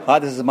Hi,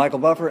 this is Michael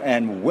Buffer,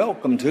 and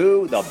welcome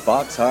to the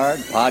Box Hard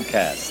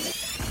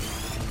Podcast.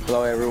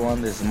 Hello,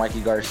 everyone. This is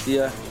Mikey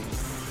Garcia.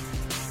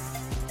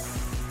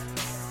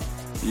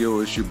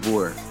 Yo, it's your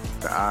boy,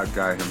 the odd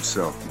guy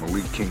himself,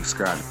 Malik King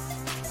Scott.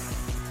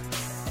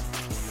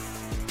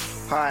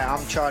 Hi,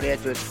 I'm Charlie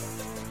Edwards.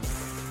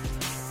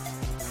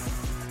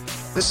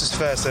 This is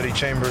Fast Eddie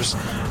Chambers,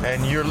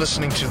 and you're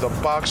listening to the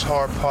Box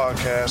Hard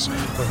Podcast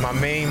with my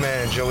main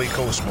man, Joey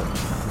Coastman.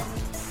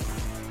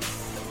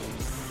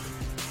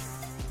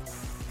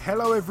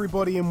 Hello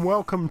everybody and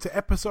welcome to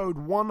episode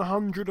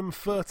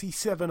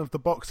 137 of the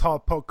Box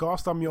Hard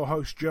Podcast. I'm your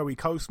host Joey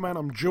Coastman.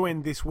 I'm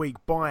joined this week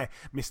by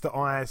Mr.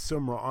 Ayaz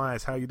Sumra.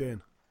 Ayaz, how you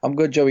doing? I'm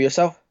good, Joey.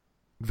 Yourself?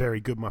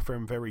 Very good, my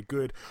friend, very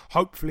good.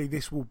 Hopefully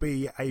this will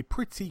be a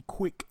pretty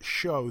quick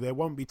show. There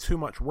won't be too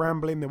much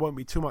rambling, there won't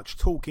be too much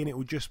talking. It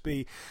will just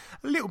be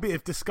a little bit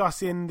of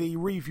discussing, the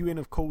reviewing,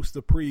 of course,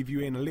 the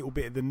previewing, a little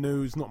bit of the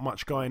news, not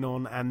much going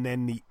on, and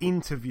then the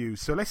interview.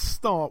 So let's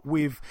start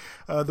with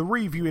the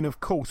reviewing, of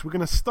course. We're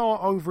going to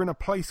start over in a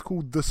place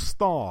called The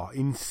Star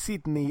in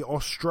Sydney,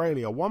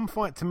 Australia. One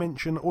fight to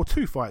mention, or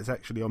two fights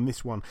actually on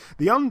this one.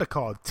 The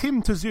undercard,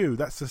 Tim Tszyu,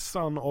 that's the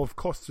son of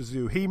Kostya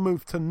Tszyu. He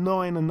moved to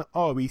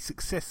 9-0. He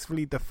successfully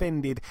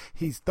defended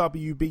his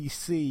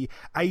WBC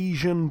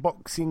Asian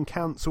Boxing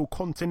Council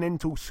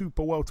Continental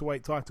Super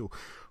Welterweight title.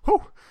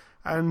 Whew.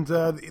 And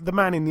the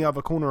man in the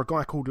other corner, a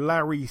guy called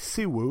Larry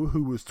Siwu,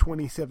 who was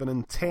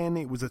 27-10.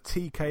 It was a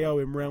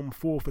TKO in round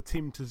 4 for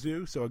Tim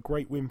Tszyu, so a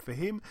great win for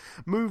him.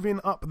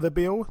 Moving up the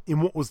bill in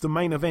what was the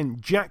main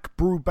event, Jack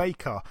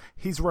Brubaker.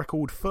 His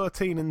record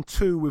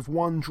 13-2 with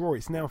one draw.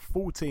 It's now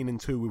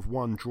 14-2 with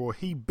one draw.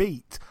 He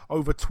beat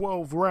over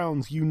 12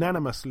 rounds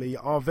unanimously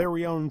our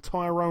very own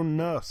Tyrone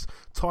Nurse.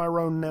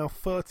 Tyrone now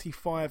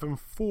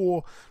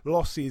 35-4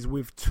 losses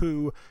with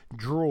 2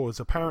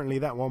 draws. Apparently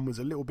that one was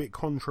a little bit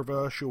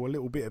controversial, a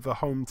little bit of a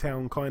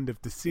hometown kind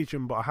of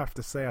decision, but I have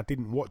to say I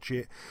didn't watch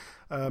it.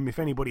 If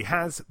anybody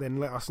has, then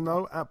let us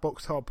know at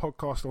Box Hard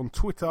Podcast on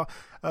Twitter.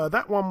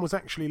 That one was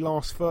actually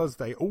last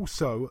Thursday,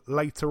 also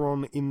later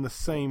on in the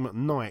same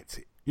night.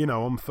 You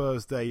know, on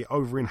Thursday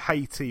over in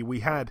Haiti,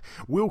 we had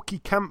Wilkie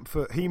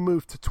Campfort. He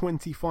moved to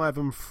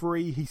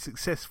 25-3. He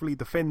successfully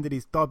defended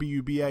his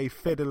WBA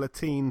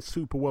Federatin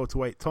Super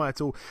Welterweight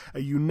title. A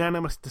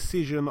unanimous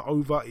decision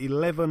over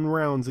 11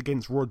 rounds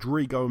against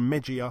Rodrigo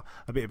Mejia.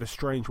 A bit of a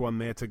strange one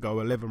there to go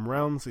 11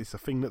 rounds. It's a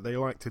thing that they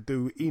like to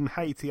do in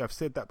Haiti. I've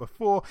said that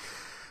before.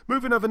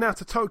 Moving over now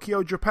to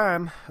Tokyo,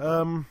 Japan.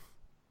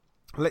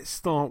 Let's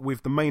start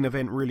with the main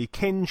event, really.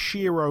 Ken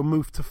Shiro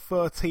moved to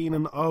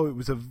 13-0. It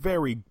was a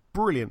very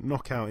brilliant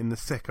knockout in the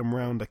second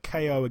round, a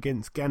KO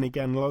against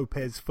Ganigan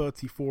Lopez,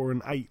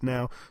 34-8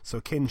 now.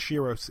 So Ken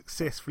Shiro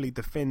successfully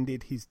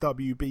defended his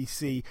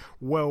WBC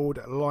World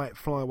Light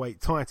Flyweight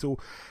title.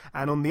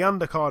 And on the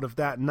undercard of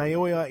that,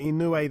 Naoya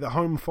Inoue, the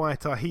home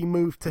fighter, he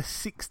moved to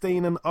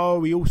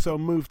 16-0. He also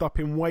moved up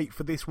in weight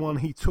for this one.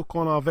 He took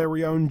on our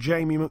very own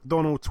Jamie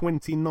McDonnell,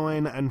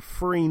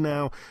 29-3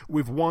 now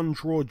with one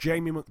draw.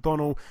 Jamie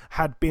McDonnell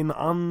had been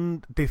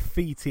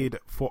undefeated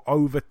for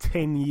over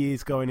 10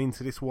 years going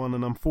into this one,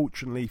 and unfortunately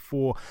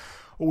for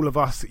all of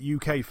us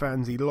UK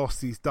fans, he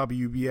lost his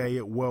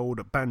WBA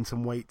World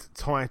Bantamweight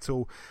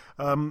title.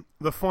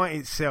 The fight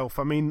itself,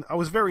 I mean, I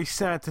was very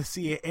sad to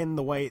see it end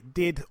the way it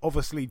did.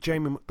 Obviously,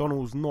 Jamie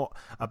McDonnell's not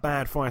a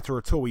bad fighter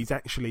at all. He's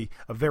actually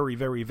a very,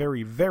 very,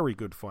 very, very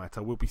good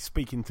fighter. We'll be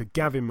speaking to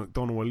Gavin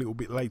McDonnell a little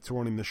bit later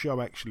on in the show,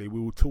 actually. We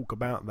will talk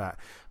about that.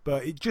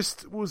 But it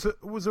just was a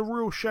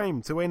real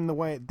shame to end the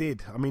way it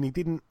did. I mean, he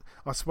didn't,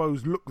 I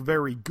suppose, look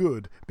very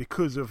good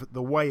because of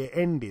the way it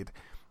ended.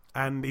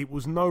 And it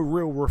was no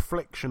real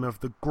reflection of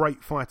the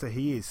great fighter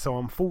he is. So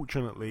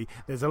unfortunately,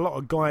 there's a lot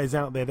of guys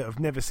out there that have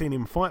never seen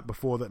him fight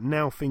before that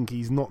now think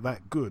he's not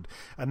that good.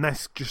 And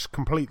that's just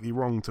completely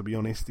wrong, to be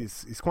honest.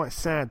 It's quite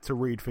sad to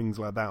read things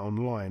like that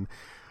online.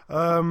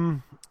 I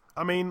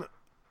mean,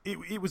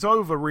 it was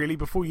over really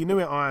before you knew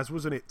it, Ayaz,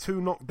 wasn't it?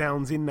 2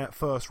 knockdowns in that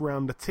first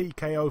round. A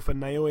TKO for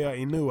Naoya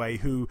Inoue,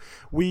 who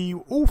we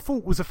all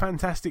thought was a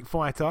fantastic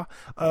fighter.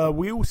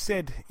 We all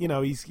said, you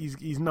know,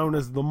 he's known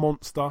as the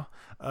monster.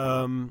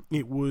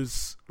 It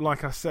was,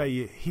 like I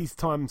say, his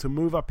time to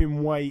move up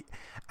in weight,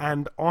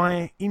 and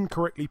I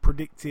incorrectly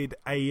predicted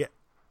a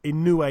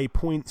Inoue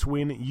points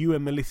win. You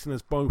and the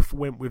listeners both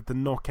went with the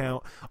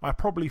knockout. I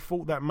probably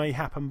thought that may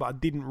happen, but I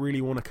didn't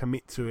really want to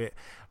commit to it.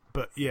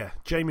 But yeah,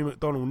 Jamie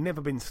McDonnell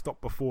never been stopped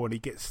before, and he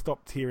gets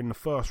stopped here in the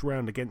first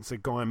round against a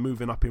guy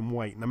moving up in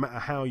weight. No matter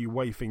how you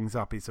weigh things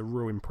up, it's a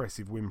real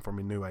impressive win from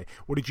Inoue.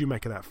 What did you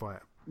make of that fight?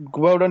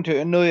 Well done to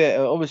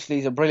Inoue. Obviously,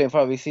 he's a brilliant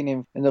fighter. We've seen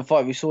him in the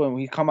fight. We saw him.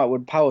 He come out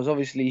with powers.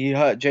 Obviously, he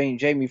hurt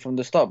Jamie from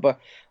the start. But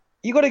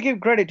you got to give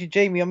credit to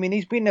Jamie. I mean,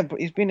 he's been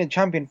a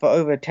champion for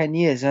over 10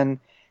 years, and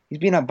he's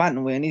been at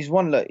bantamweight, and he's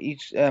won. He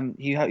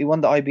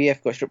won the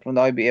IBF, got stripped from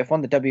the IBF,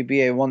 won the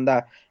WBA, won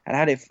that, and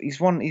had it. He's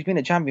been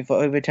a champion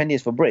for over 10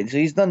 years for Britain, so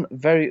he's done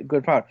very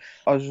good proud.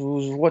 I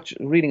was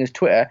reading his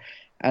Twitter,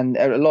 and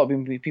a lot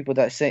of people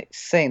that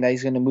saying that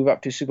he's going to move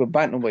up to super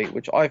bantamweight,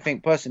 which I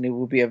think personally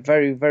will be a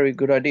very, very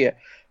good idea.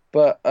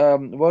 But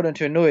well done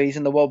to Inoue. He's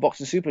in the World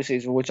Boxing Super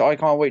Series, which I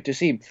can't wait to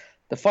see.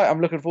 The fight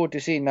I'm looking forward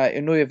to seeing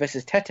Inoue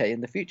versus Tete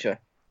in the future.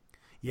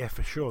 Yeah,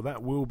 for sure.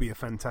 That will be a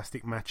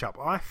fantastic matchup.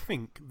 I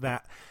think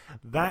that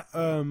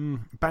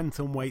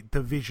bantamweight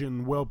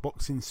division World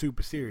Boxing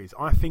Super Series,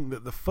 I think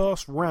that the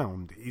first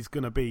round is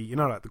going to be,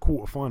 like the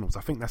quarterfinals. I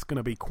think that's going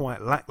to be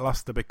quite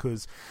lackluster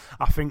because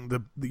I think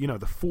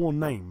the four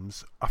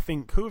names, I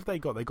think, who have they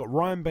got? They've got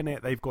Ryan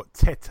Bennett, they've got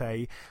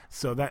Tete,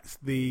 so that's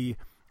the...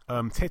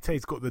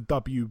 Tete's got the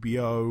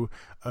WBO,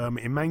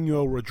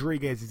 Emmanuel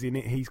Rodriguez is in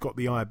it, he's got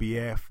the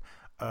IBF,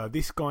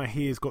 this guy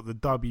here's got the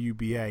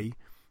WBA.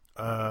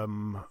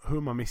 Who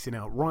am I missing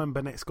out? Ryan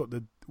Bennett's got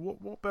the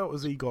what belt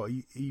has he got?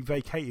 He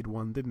vacated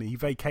one, didn't he? He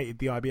vacated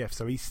the IBF,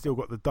 so he's still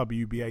got the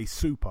WBA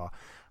Super.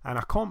 And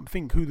I can't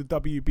think who the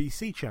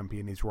WBC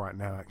champion is right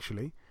now.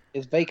 Actually,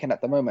 it's vacant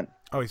at the moment.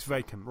 Oh, it's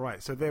vacant,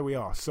 right? So there we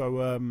are.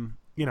 So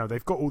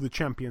they've got all the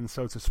champions,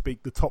 so to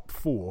speak, the top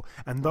four,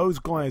 and those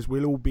guys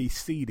will all be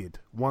seeded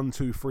 1,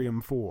 2, 3,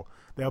 and 4.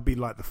 They'll be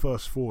like the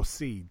first 4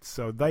 seeds,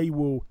 so they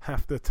will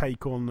have to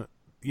take on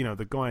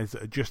the guys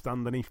that are just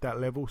underneath that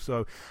level.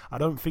 So I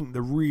don't think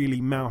the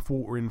really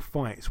mouth-watering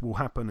fights will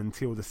happen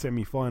until the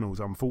semi-finals,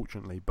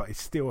 unfortunately. But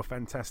it's still a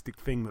fantastic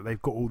thing that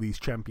they've got all these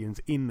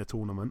champions in the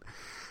tournament.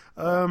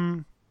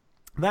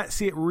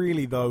 That's it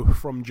really, though,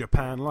 from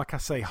Japan. Like I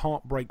say,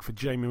 heartbreak for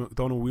Jamie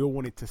McDonnell. We all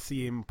wanted to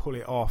see him pull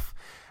it off.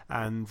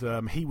 And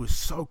he was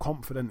so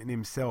confident in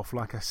himself.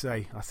 Like I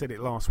said it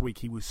last week,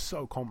 he was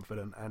so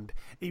confident. And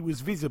he was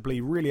visibly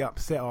really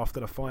upset after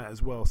the fight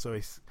as well. So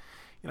it's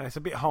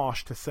a bit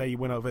harsh to say he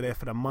went over there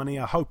for the money.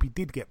 I hope he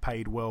did get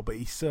paid well, but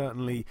he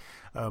certainly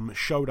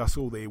showed us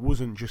all that it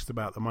wasn't just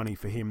about the money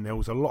for him. There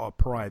was a lot of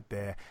pride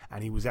there,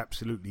 and he was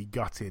absolutely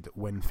gutted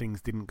when things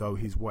didn't go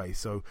his way.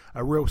 So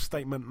a real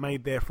statement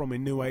made there from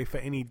Inoue. For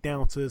any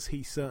doubters,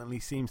 he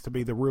certainly seems to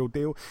be the real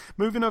deal.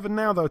 Moving over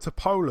now, though, to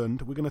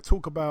Poland, we're going to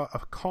talk about a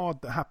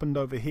card that happened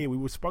over here. We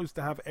were supposed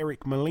to have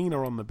Eric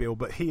Molina on the bill,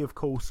 but he, of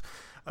course,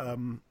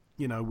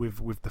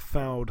 with the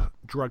fouled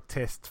drug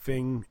test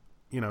thing,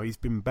 he's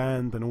been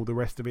banned and all the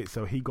rest of it,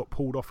 so he got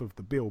pulled off of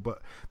the bill. But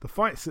the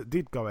fights that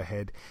did go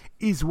ahead,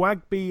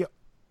 Izwagbe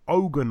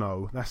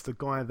Ogano, that's the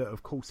guy that,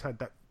 of course, had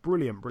that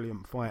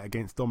brilliant fight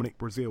against Dominic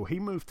Breazeale. He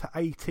moved to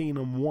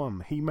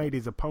 18-1. He made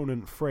his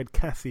opponent, Fred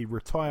Cassie,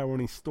 retire on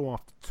his store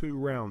after 2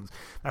 rounds.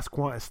 That's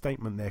quite a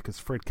statement there, because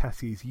Fred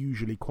Cassie is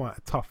usually quite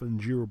a tough and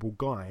durable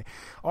guy.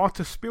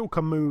 Artur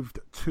Szpilka moved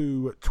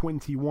to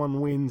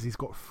 21 wins. He's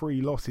got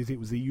 3 losses. It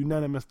was a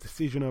unanimous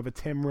decision over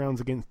 10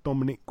 rounds against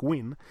Dominic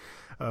Gwynn.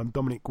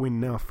 Dominic Gwynn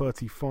now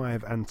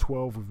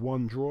 35-12 with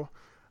 1 draw.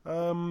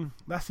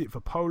 That's it for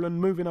Poland.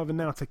 Moving over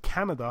now to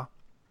Canada.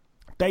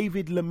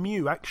 David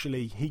Lemieux,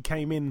 actually, he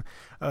came in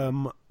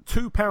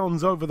 2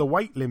 pounds over the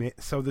weight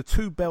limit, so the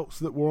 2 belts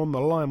that were on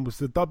the line was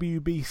the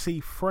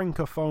WBC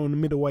Francophone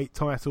middleweight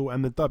title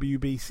and the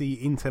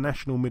WBC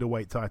International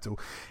middleweight title.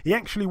 He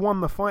actually won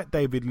the fight,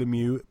 David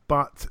Lemieux,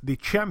 but the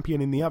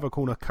champion in the other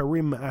corner,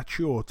 Karim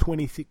Achur,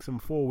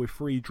 26-4 with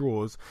 3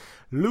 draws,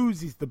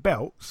 loses the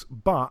belts,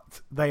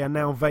 but they are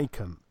now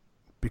vacant.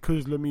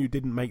 Because Lemieux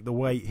didn't make the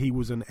weight, he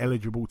wasn't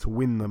eligible to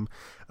win them.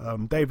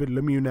 David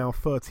Lemieux now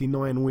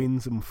 39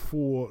 wins and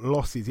 4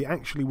 losses. It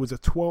actually was a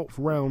 12th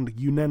round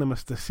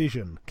unanimous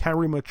decision.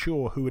 Karim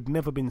Achur, who had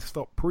never been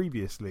stopped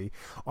previously,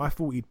 I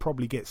thought he'd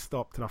probably get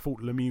stopped, and I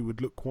thought Lemieux would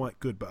look quite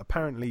good, but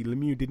apparently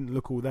Lemieux didn't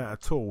look all that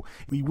at all.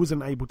 He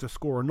wasn't able to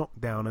score a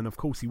knockdown, and of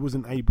course he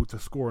wasn't able to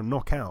score a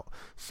knockout.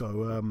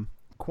 So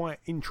quite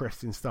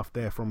interesting stuff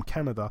there from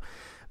Canada.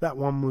 That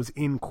one was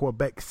in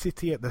Quebec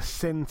City at the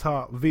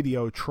Centre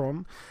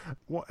Videotron.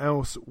 What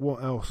else?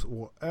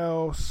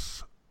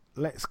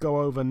 Let's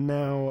go over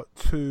now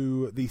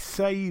to the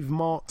Save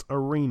Mart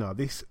Arena.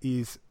 This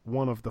is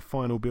one of the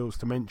final bills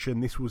to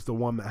mention. This was the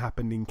one that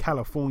happened in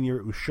California.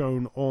 It was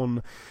shown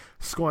on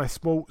Sky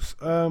Sports.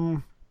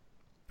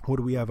 What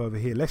do we have over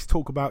here? Let's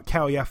talk about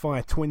Kal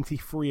Yafai,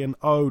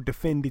 23-0,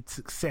 defended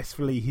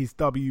successfully his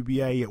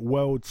WBA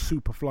World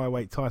Super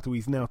Flyweight title.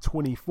 He's now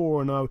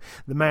 24-0.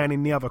 The man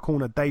in the other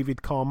corner,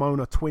 David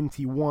Carmona,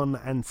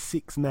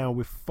 21-6 now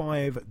with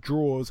 5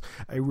 draws.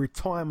 A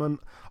retirement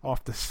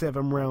after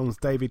 7 rounds.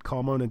 David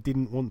Carmona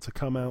didn't want to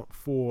come out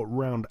for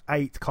round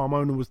 8.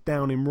 Carmona was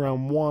down in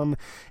round 1.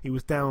 He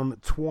was down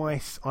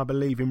twice, I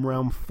believe, in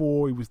round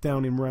 4. He was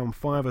down in round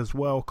 5 as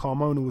well.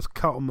 Carmona was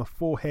cut on the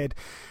forehead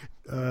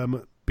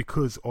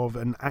because of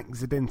an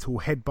accidental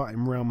headbutt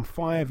in round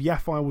 5.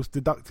 Yafai was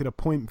deducted a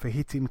point for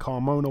hitting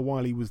Carmona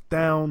while he was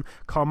down.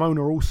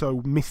 Carmona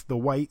also missed the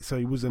weight, so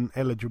he wasn't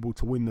eligible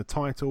to win the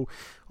title.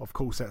 Of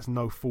course, that's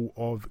no fault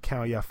of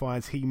Kal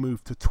Yafai's. He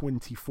moved to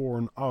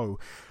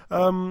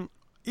 24-0.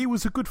 It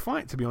was a good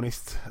fight, to be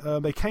honest.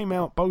 They came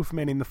out, both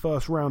men, in the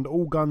first round,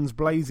 all guns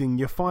blazing.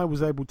 Yafai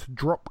was able to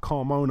drop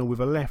Carmona with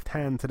a left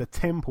hand to the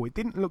temple. It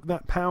didn't look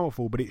that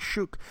powerful, but it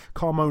shook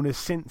Carmona's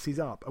senses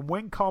up. And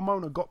when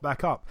Carmona got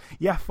back up,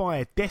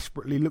 Yafai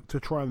desperately looked to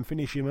try and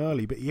finish him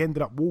early, but he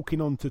ended up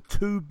walking on to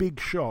 2 big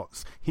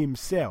shots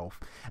himself,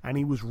 and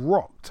he was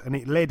rocked, and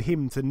it led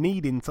him to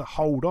needing to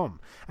hold on.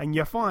 And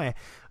Yafai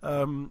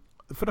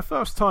for the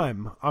first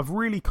time, I've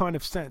really kind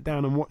of sat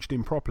down and watched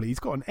him properly. He's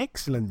got an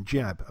excellent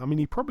jab. I mean,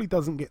 he probably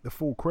doesn't get the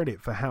full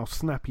credit for how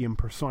snappy and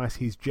precise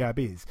his jab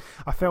is.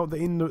 I felt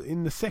that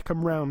in the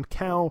second round,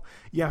 Cal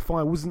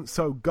Yafai wasn't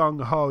so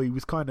gung-ho. He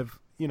was kind of,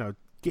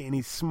 getting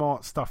his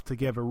smart stuff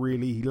together,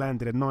 really. He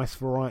landed a nice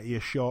variety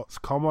of shots.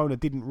 Carmona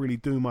didn't really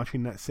do much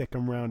in that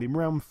second round. In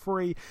round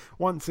 3,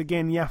 once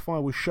again,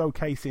 Yafai was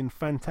showcasing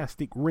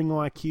fantastic ring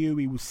IQ.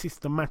 He was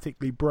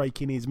systematically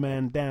breaking his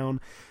man down.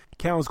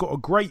 Cal's got a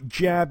great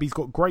jab, he's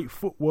got great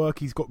footwork,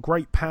 he's got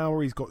great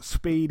power, he's got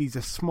speed, he's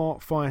a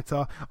smart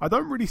fighter. I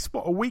don't really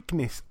spot a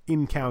weakness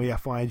in Cal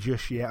Yafai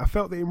just yet. I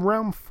felt that in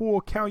round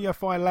 4, Cal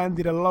Yafai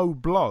landed a low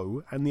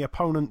blow and the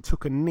opponent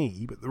took a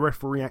knee, but the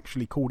referee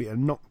actually called it a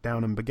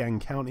knockdown and began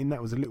counting.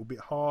 That was a little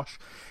bit harsh.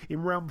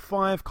 In round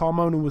 5,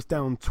 Carmona was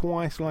down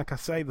twice. Like I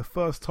say, the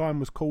first time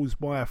was caused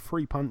by a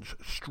 3-punch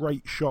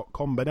straight shot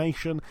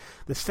combination.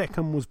 The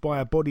second was by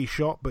a body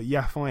shot, but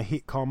Yafai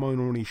hit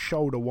Carmona on his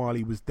shoulder while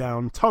he was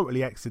down, totally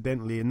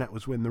accidentally, and that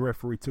was when the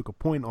referee took a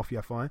point off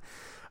Yafai.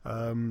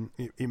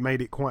 It made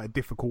it quite a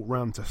difficult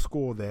round to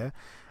score there,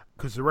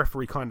 because the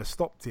referee kind of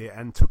stopped it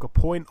and took a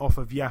point off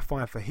of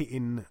Yafai for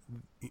hitting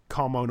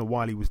Carmona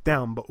while he was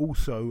down, but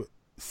also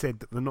said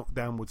that the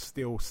knockdown would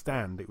still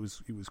stand. It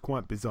was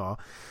quite bizarre.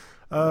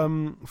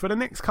 For the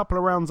next couple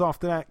of rounds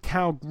after that,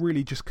 Cal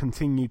really just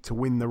continued to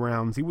win the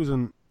rounds. He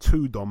wasn't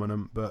too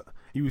dominant, but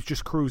he was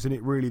just cruising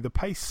it, really. The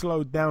pace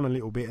slowed down a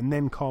little bit, and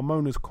then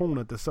Carmona's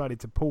corner decided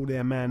to pull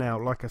their man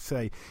out. Like I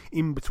say,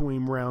 in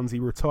between rounds, he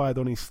retired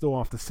on his store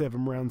after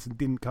 7 rounds and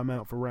didn't come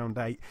out for round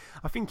 8.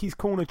 I think his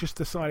corner just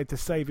decided to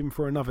save him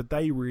for another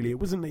day, really. It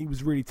wasn't that he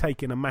was really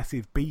taking a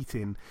massive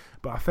beating,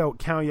 but I felt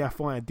Cal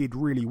Yafai did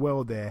really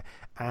well there,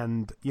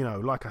 and,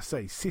 like I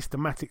say,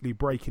 systematically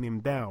breaking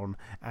him down,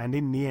 and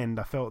in the end,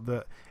 I felt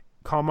that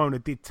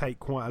Carmona did take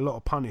quite a lot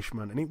of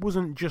punishment, and it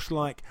wasn't just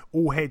like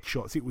all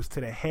headshots, it was to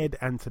the head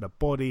and to the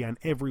body and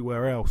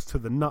everywhere else, to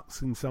the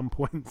nuts in some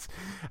points.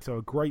 So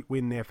a great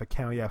win there for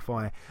Cal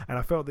Yafai, and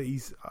I felt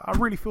that I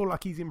really feel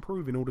like he's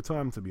improving all the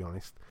time, to be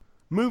honest.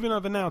 Moving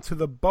over now to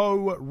the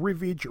Beau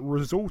Rivage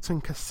Resort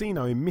and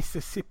Casino in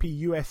Mississippi,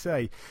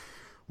 USA.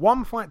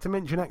 One fight to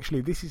mention,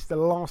 actually, this is the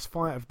last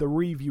fight of the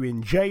review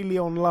in. J.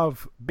 Leon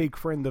Love, big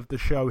friend of the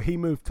show, he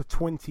moved to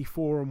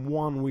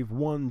 24-1 with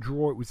 1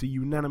 draw. It was a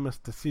unanimous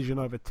decision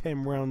over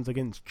 10 rounds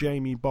against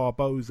Jamie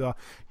Barboza.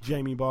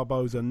 Jamie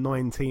Barboza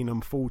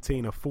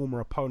 19-14, a former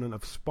opponent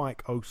of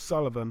Spike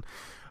O'Sullivan.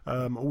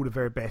 All the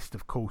very best,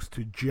 of course,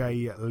 to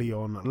J.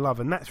 Leon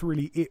Love. And that's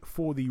really it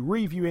for the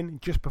reviewing.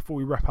 Just before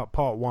we wrap up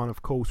part 1,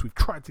 of course, we've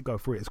tried to go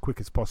through it as quick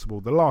as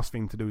possible. The last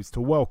thing to do is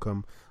to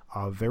welcome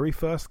our very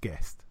first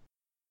guest.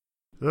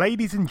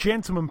 Ladies and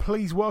gentlemen,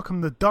 please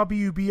welcome the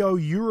WBO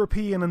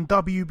European and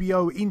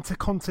WBO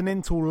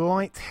Intercontinental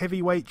Light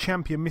Heavyweight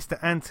Champion,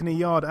 Mr. Anthony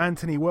Yarde.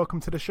 Anthony, welcome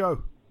to the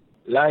show.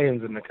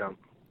 Lions in the camp.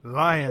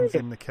 Lions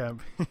in the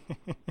camp.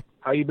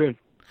 How you been?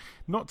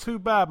 Not too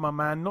bad, my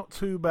man. Not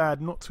too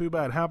bad.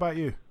 How about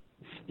you?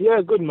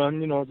 Yeah, good,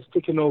 man. Just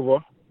taking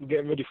over. I'm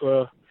getting ready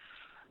for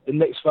the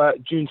next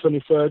fight, June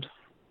 23rd.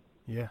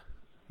 Yeah,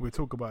 we'll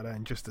talk about that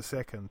in just a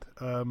second.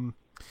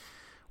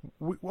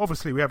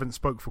 Obviously, we haven't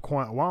spoke for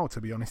quite a while, to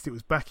be honest. It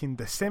was back in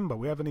December.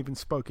 We haven't even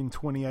spoke in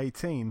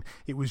 2018.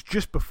 It was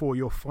just before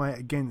your fight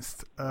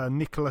against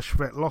Nicolas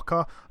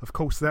Svetloka. Of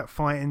course, that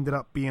fight ended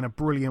up being a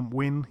brilliant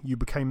win. You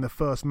became the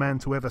first man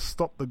to ever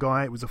stop the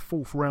guy. It was a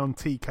 4th round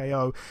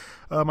TKO.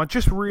 I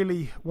just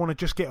really want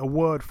to get a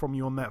word from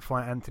you on that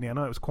fight, Anthony. I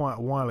know it was quite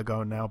a while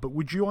ago now, but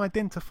would you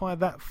identify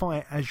that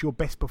fight as your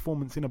best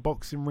performance in a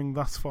boxing ring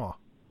thus far?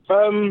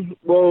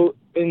 Well,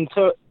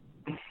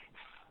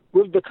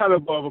 with the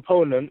caliber of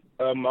opponent,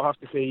 I have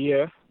to say,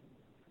 yeah.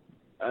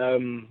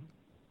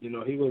 He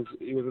was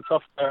a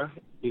tough guy.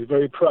 He was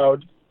very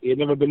proud. He had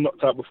never been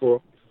knocked out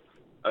before,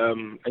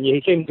 and yeah,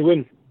 he came to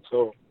win.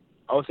 So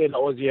I would say that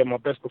was my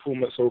best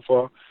performance so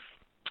far.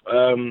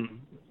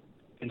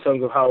 In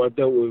terms of how I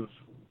dealt with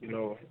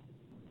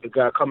the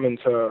guy coming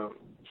to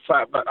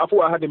fight back. I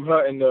thought I had him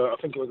hurt in I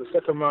think it was the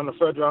 2nd round or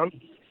 3rd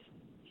round,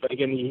 but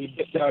again he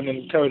hit down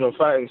and carried on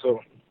fighting. So.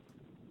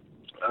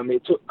 I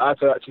had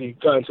to actually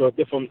go into a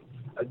different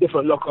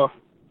locker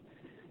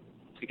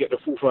to get the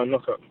 4th round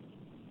knockout.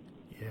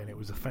 Yeah, and it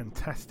was a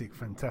fantastic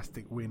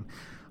win.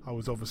 I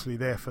was obviously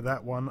there for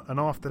that one. And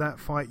after that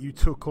fight, you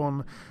took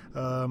on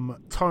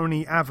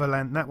Tony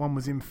Avalant. That one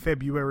was in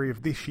February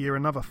of this year.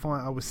 Another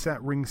fight I was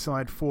sat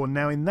ringside for.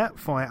 Now, in that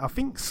fight, I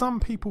think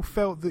some people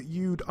felt that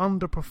you'd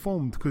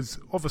underperformed because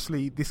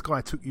obviously this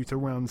guy took you to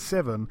round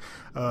 7.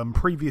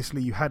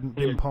 Previously, you hadn't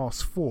been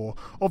past 4.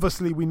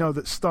 Obviously, we know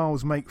that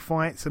styles make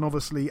fights, and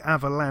obviously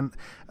Avalant,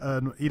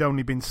 he'd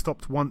only been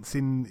stopped once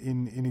in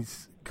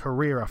his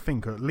career, I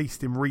think, or at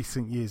least in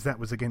recent years. That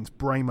was against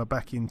Bramer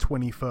back in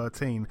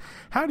 2013.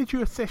 How did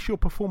you assess your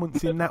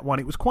performance in that one?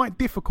 It was quite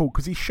difficult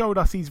because he showed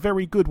us he's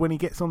very good when he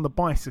gets on the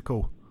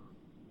bicycle.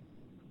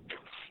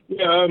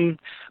 Yeah,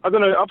 I don't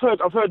know.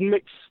 I've heard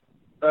mixed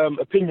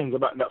opinions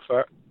about that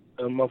fight.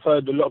 I've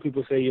heard a lot of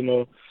people say, it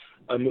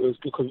was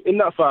because in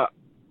that fight,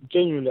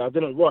 genuinely, I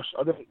didn't rush.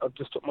 I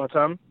just took my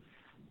time.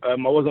 I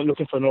wasn't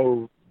looking for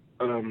no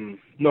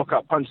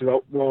knockout punches.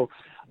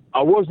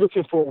 I was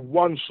looking for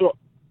one shot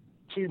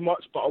too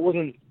much, but I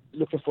wasn't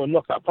looking for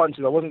knockout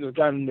punches. I wasn't just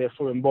going in there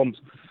throwing bombs.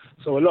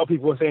 So a lot of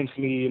people were saying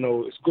to me, you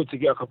know, it's good to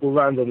get a couple of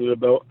rounds under the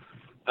belt.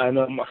 And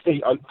I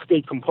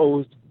stayed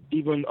composed.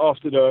 Even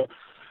after the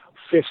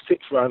 5th,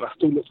 6th round, I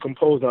still looked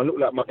composed, and I looked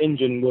like my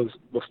engine was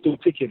still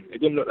ticking. It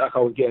didn't look like I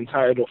was getting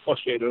tired or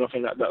frustrated or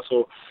nothing like that.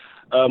 So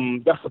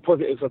that's the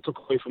positives I took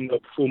away from the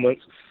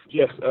performance.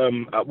 Yes,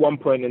 at one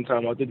point in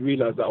time, I did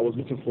realise that I was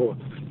looking for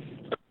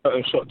a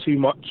certain shot too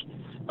much.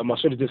 I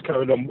should have just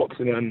carried on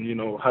boxing and, you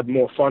know, had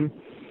more fun.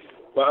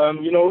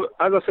 But, you know,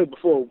 as I said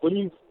before, when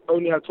you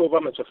only had 12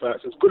 amateur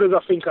fights, as good as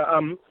I think I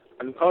am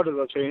and as hard as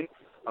I train,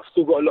 I've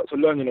still got a lot to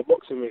learn in a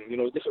boxing ring. You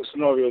know, different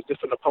scenarios,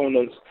 different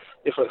opponents,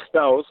 different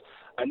styles.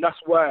 And that's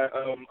why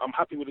I'm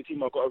happy with the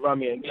team I've got around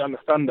me, and they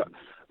understand that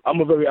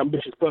I'm a very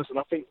ambitious person.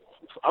 I think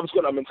I've just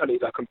got that mentality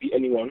that I can beat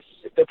anyone.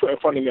 If they're put in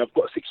front of me, I've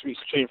got 6 weeks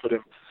to train for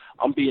them.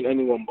 I'm beating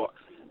anyone. But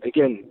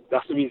again,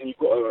 that's the reason you've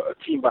got a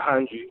team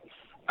behind you,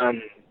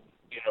 and,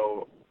 you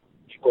know,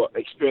 you've got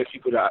experienced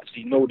people that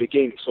actually know the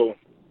game. So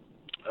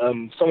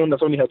someone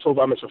that's only had 12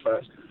 amateur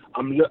fights,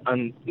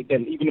 and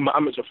again, even in my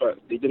amateur fights,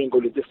 they didn't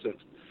go the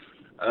distance.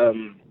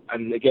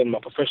 And again, my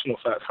professional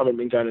fights haven't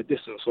been going the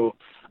distance. So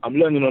I'm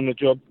learning on the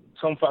job.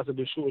 Some fights have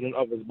been shorter than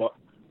others, but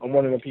I'm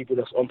one of the people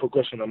that's on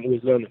progression. I'm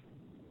always learning.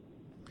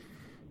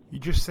 You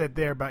just said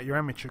there about your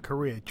amateur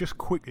career. Just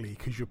quickly,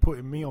 because you're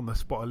putting me on the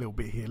spot a little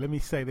bit here. Let me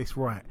say this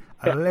right.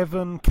 Yeah.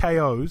 11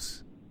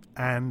 KOs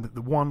and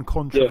the one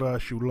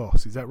controversial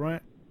loss. Is that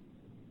right?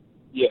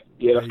 Yeah,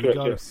 that's correct.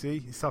 There you go.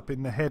 See, it's up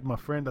in the head, my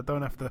friend. I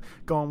don't have to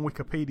go on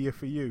Wikipedia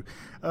for you.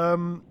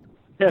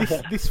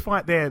 This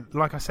fight there,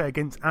 like I say,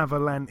 against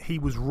Avalan, he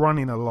was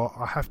running a lot,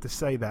 I have to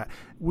say that.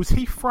 Was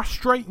he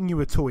frustrating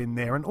you at all in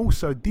there? And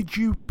also, did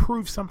you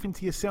prove something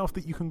to yourself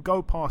that you can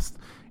go past,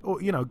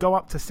 or, you know, go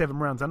up to 7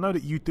 rounds? I know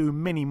that you do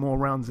many more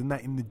rounds than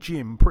that in the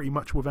gym, pretty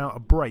much without a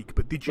break.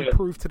 But did you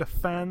prove to the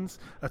fans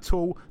at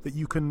all that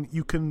you can,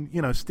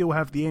 you know, still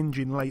have the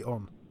engine late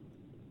on?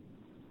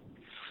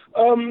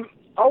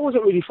 I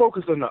wasn't really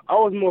focused on that. I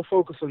was more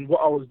focused on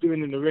what I was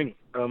doing in the ring,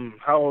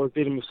 how I was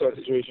dealing with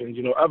certain situations.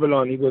 You know,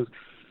 Avalan,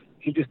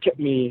 he just kept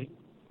me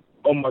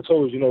on my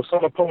toes. You know,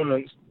 some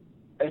opponents,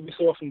 every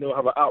so often they'll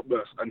have an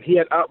outburst, and he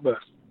had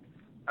outbursts.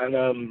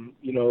 And,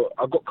 you know,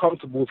 I got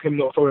comfortable with him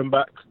not throwing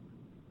back.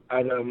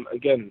 And,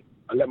 again,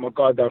 I let my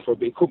guard down for a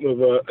bit. He caught me with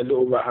a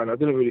little right hand. I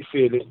didn't really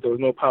feel it. There was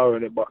no power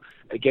in it. But,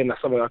 again,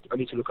 that's something I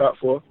need to look out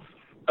for,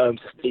 to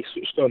stay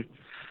switched on.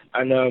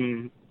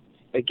 And,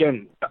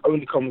 again, that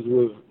only comes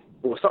with,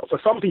 for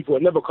some people,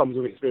 it never comes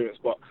with experience.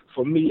 But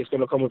for me, it's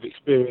going to come with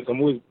experience. I'm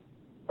one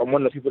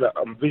of the people that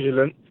I'm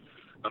vigilant.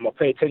 I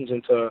pay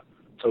attention to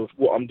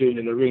what I'm doing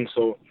in the ring.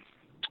 So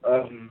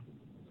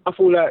I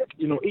feel like,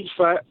 you know, each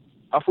fight,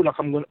 I feel like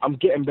I'm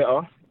getting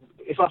better.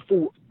 If I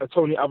fought a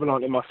Tony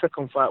Avalan in my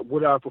second fight,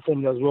 would I have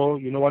performed as well?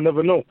 You know, I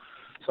never know.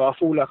 So I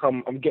feel like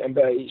I'm getting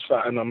better each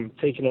fight, and I'm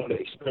taking on the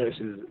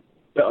experiences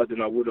better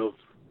than I would have,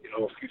 you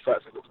know, a few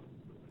fights ago.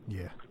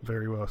 Yeah,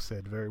 very well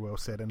said, very well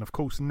said. And of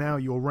course, now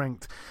you're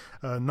ranked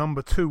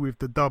number 2 with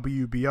the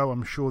WBO.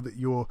 I'm sure that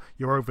you're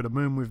over the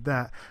moon with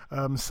that.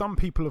 Some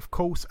people, of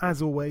course,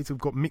 as always, have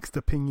got mixed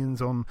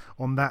opinions on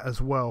that as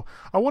well.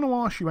 I want to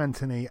ask you,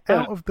 Anthony,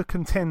 out of the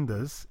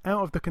contenders,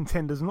 not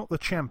the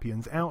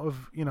champions, out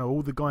of, you know,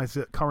 all the guys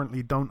that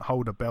currently don't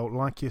hold a belt,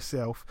 like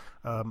yourself,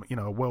 you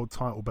know, a world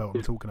title belt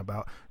I'm talking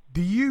about,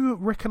 do you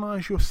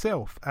recognise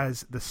yourself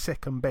as the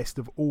second best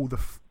of all the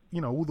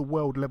all the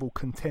world level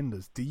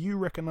contenders? Do you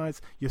recognise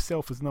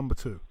yourself as number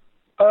 2?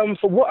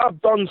 For what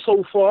I've done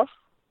so far,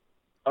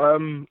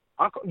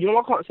 I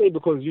can't say,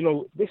 because, you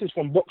know, this is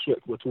from BoxRec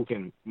we're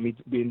talking, me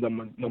being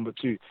number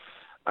 2.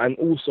 And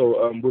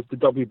also with the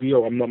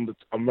WBO,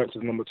 I'm ranked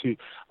as number 2.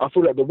 I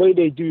feel like the way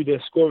they do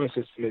their scoring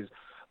system is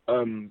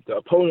the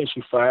opponents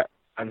you fight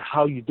and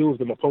how you deal with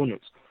them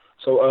opponents.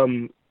 So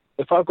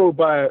if I go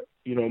by,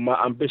 you know,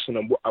 my ambition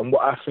and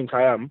what I think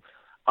I am,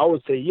 I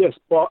would say yes,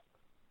 but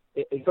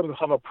in terms of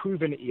have I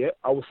proven it yet,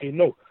 I would say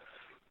no.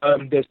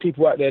 There's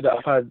people out there that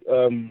have had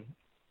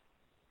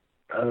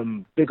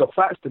bigger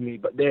fights than me,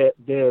 but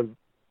they're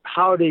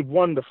how they've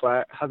won the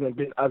fight hasn't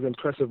been as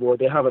impressive, or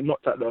they haven't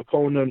knocked out the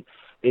opponent,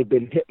 they've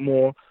been hit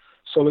more.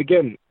 So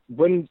again,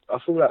 when I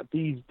feel like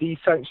these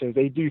sanctions,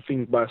 they do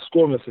things by a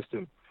scoring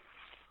system.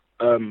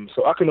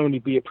 So I can only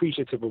be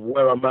appreciative of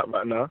where I'm at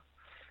right now,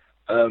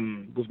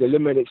 with the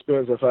limited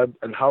experience I've had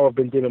and how I've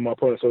been dealing with my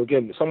opponent. So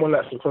again, someone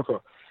like Phil Crocker,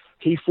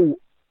 he fought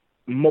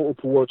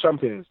multiple world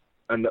champions,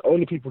 and the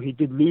only people he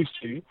did lose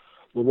to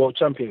were world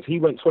champions. He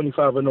went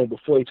 25-0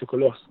 before he took a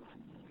loss.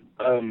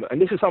 And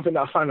this is something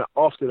that I found out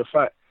after the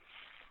fight.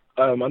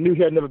 I knew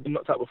he had never been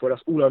knocked out before.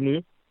 That's all I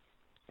knew.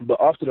 But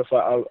after the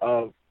fight,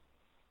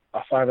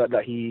 I found out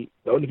that the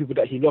only people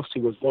that he lost to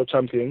was world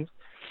champions,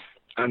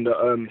 and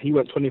he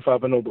went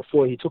 25-0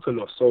 before he took a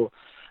loss. So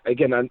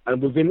again,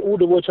 and within all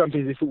the world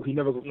champions, he thought he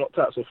never got knocked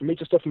out. So for me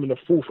to stop him in the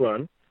 4th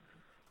round,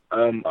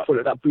 I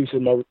thought that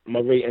boosted my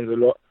ratings a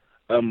lot.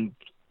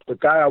 the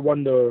guy I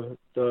won the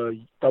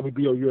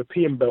WBO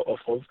European belt off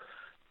of,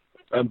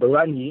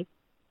 Barani,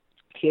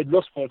 he had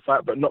lost one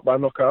fight, but not by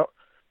knockout.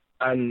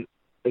 And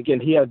again,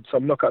 he had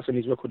some knockouts in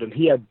his record, and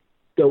he had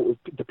dealt with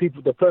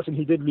the person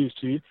he did lose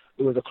to.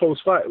 It was a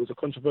close fight. It was a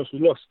controversial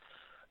loss.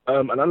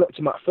 And I knocked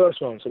him out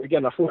first round. So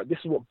again, I thought this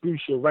is what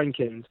boosts your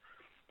rankings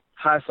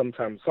high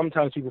sometimes.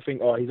 Sometimes people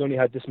think, oh, he's only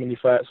had this many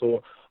fights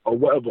or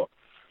whatever.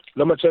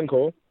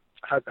 Lomachenko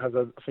has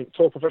I think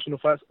 12 professional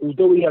fights.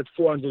 Although he had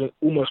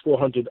almost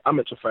 400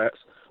 amateur fights,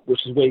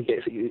 which is where he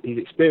gets his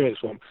experience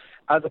from.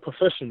 As a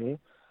professional,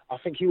 I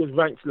think he was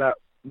ranked like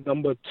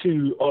number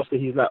 2 after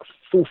his like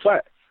full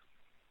fight.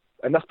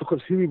 And that's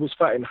because who he was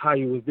fighting, how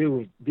he was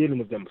dealing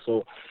with them.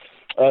 So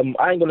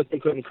I ain't going to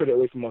take any credit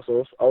away from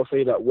myself. I'll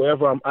say that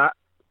wherever I'm at,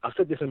 I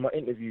said this in my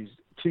interviews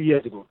 2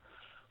 years ago,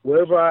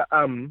 wherever I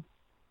am,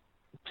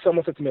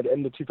 someone said to me at the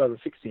end of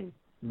 2016,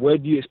 where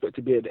do you expect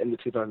to be at the end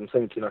of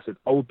 2017? I said,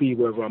 I'll be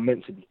wherever I'm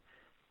meant to be.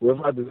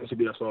 Wherever I deserve to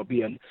be, that's where I'll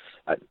be. And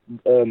at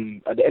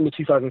the end of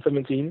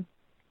 2017,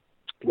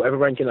 whatever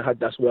ranking I had,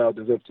 that's where I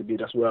deserve to be.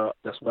 That's where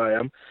I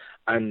am.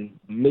 And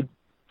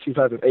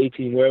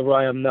mid-2018, wherever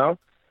I am now,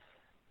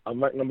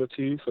 I'm ranked number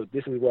 2. So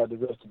this is where I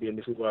deserve to be, and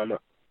this is where I'm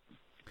at.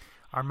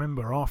 I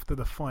remember after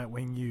the fight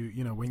when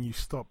you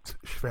stopped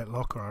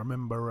Svetloka, I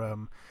remember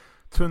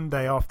Tunde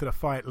after the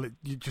fight,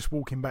 you just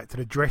walking back to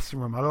the dressing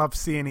room. I love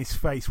seeing his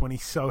face when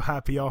he's so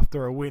happy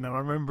after a win, and I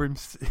remember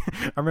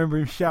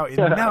him shouting,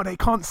 "Now they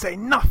can't say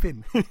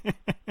nothing."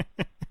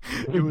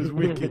 It was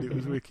wicked. It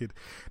was wicked.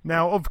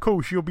 Now, of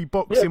course, you'll be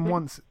boxing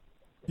once.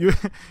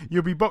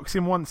 You'll be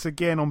boxing once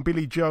again on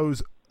Billy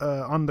Joe's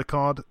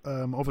undercard.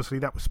 Obviously,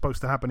 that was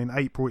supposed to happen in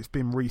April. It's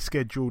been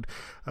rescheduled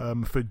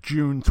for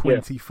June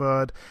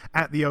 23rd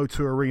at the O2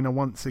 Arena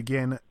once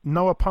again.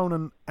 No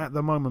opponent at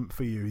the moment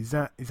for you. Is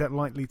that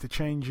likely to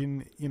change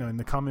in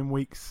the coming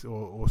weeks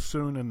or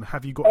soon? And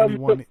have you got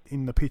anyone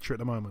in the picture at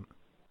the moment?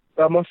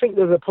 I think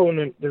there's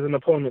an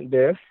opponent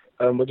there.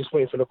 We're just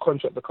waiting for the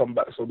contract to come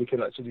back so we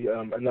can actually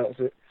announce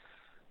it.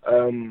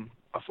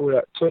 I feel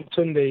that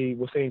Tunde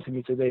was saying to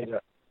me today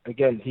that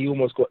again he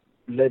almost got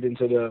led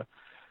into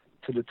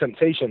the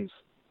temptations,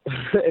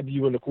 if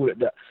you want to call it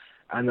that.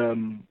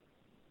 And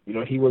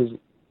he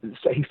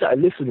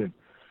started listening.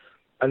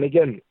 And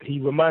again, he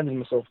reminded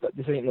himself that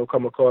this ain't no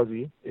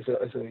kamikaze. It's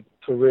a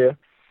career.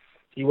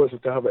 He wants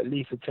to have at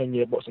least a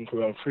 10-year boxing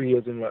career. I'm 3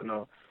 years in right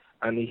now,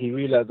 and he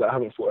realized that I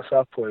haven't fought a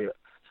southpaw yet.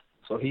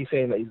 So he's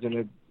saying that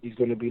he's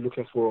gonna be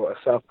looking for a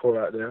southpaw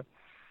out there,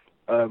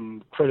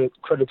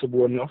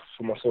 creditable enough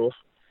for myself,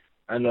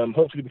 and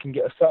hopefully we can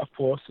get a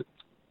southpaw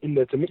in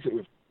there to mix it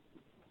with.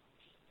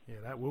 Yeah,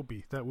 that will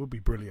be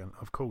brilliant.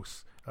 Of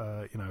course,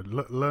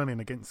 learning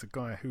against a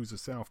guy who's a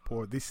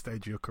southpaw at this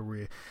stage of your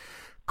career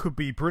could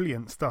be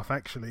brilliant stuff.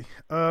 Actually,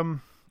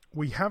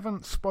 we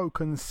haven't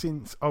spoken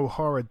since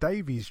O'Hara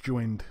Davies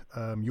joined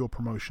your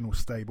promotional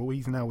stable.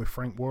 He's now with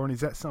Frank Warren. Is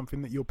that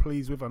something that you're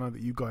pleased with? I know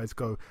that you guys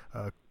go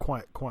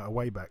quite a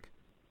way back.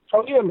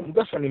 Oh yeah, man,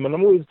 definitely, man.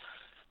 I'm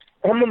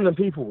one of them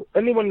people.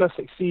 Anyone that's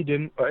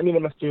succeeding or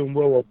anyone that's doing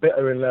well or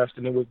better in life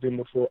than they was doing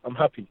before, I'm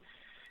happy.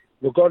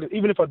 Regardless,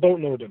 even if I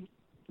don't know them.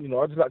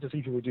 I just like to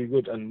see people do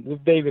good. And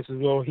with Davis as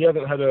well, he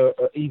hasn't had a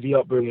easy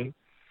upbringing.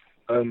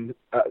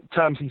 At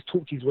times he's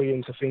talked his way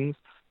into things.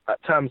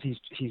 At times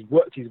he's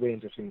worked his way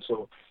into things.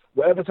 So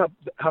whatever's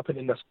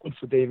happening that's good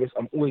for Davis,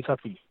 I'm always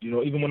happy.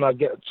 Even when I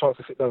get a chance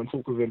to sit down and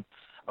talk with him,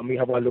 and we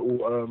have our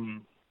little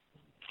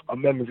our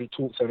memory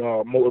talks and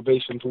our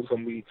motivation talks,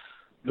 and we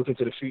look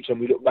into the future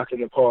and we look back in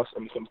the past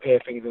and we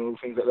compare things and all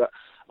things like that.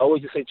 I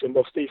always just say to him,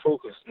 bro, stay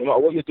focused. No matter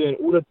what you're doing,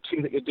 all the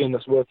things that you're doing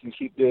that's working,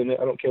 keep doing it.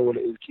 I don't care what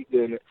it is, keep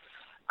doing it.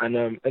 And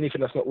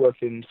anything that's not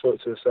working, throw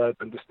it to the side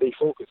and just stay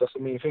focused. That's the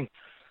main thing.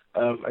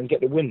 And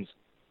get the wins.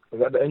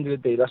 Because at the end of the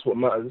day, that's what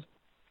matters.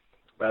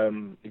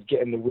 Is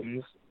getting the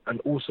wins and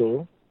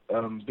also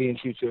being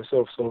true to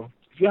yourself. So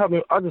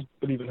I just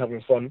believe in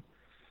having fun,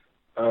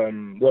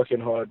 working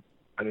hard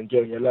and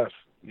enjoying your life.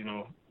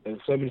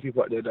 There's so many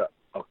people out there that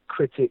are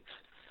critics.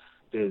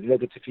 There's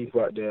negative people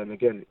out there. And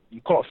again,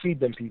 you can't feed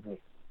them people.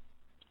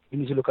 You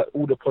need to look at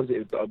all the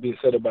positives that are being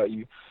said about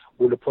you,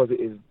 all the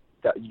positives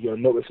that you're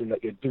noticing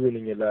that you're doing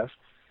in your life,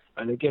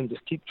 and again,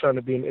 just keep trying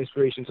to be an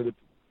inspiration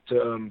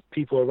to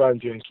people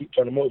around you and keep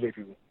trying to motivate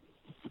people.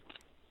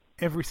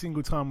 Every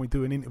single time we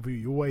do an interview,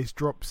 you always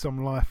drop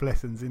some life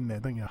lessons in there,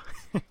 don't you?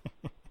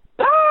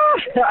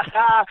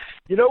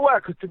 You know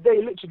what? Because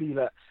today, literally,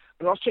 when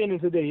I was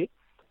training today,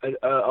 I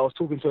was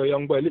talking to a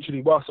young boy,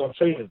 literally whilst I was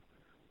training,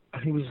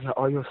 and he was like,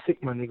 "Oh, you're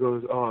sick, man." He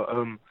goes,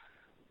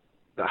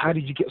 "How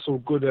did you get so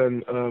good?"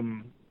 And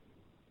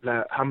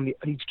how many?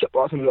 And he kept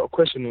asking me a lot of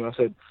questions, and I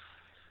said,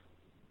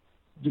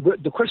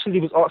 the questions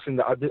he was asking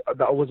that I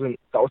was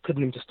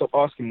telling him to stop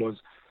asking was,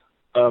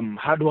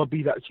 how do I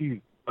be like you?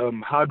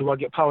 How do I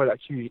get power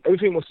like you?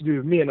 Everything was to do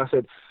with me. And I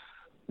said,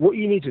 what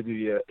you need to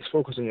do is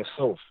focus on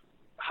yourself.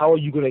 How are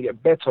you going to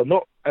get better?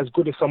 Not as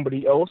good as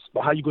somebody else,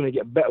 but how are you going to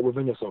get better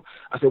within yourself?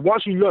 I said,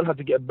 once you learn how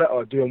to get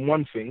better doing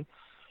one thing,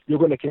 you're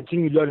going to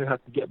continue learning how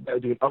to get better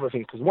doing other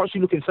things. Because once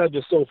you look inside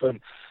yourself and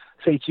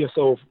say to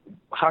yourself,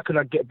 how can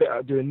I get better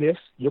at doing this?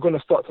 You're going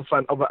to start to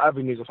find other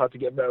avenues of how to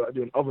get better at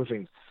doing other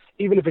things.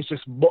 Even if it's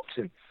just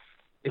boxing.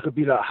 It could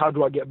be like, how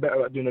do I get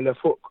better at doing a left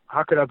hook?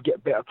 How can I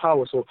get better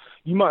power? So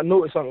you might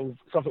notice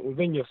something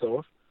within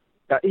yourself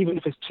that even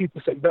if it's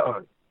 2%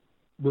 better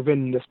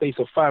within the space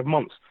of 5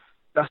 months,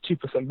 that's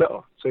 2% better.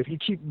 So if you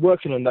keep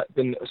working on that,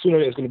 then sooner or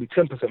later it's going to be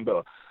 10%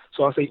 better.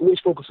 So I say always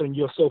focus on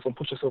yourself and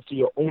push yourself to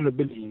your own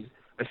abilities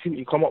and see what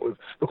you come up with.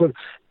 Because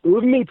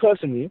with me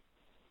personally,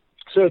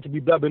 sorry to be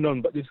blabbing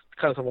on, but this is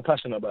kind of stuff I'm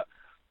passionate about.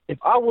 If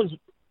I was,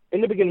 in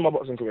the beginning of my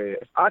boxing career,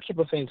 if I keep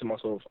on saying to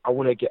myself, I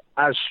want to get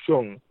as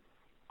strong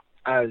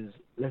as,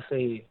 let's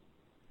say,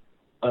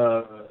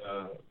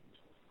 I'm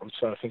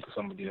trying to think of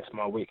somebody that's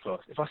my weight class.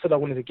 If I said I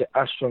wanted to get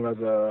as strong as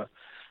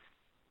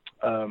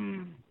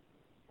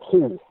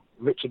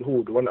Richard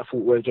Hall, the one that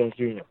fought Roy Jones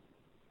Jr.,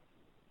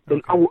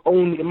 then I will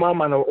only, in my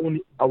mind,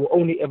 I will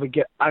only ever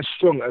get as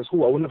strong as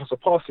Hall. I will never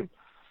surpass him.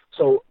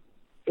 So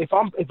if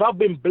I've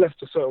been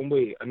blessed a certain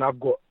way and I've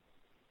got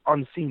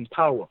unseen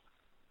power,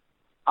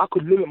 I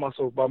could limit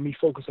myself by me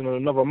focusing on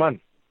another man.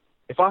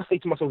 If I say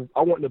to myself,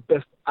 I want the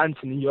best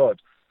Anthony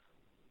Yard,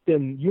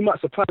 then you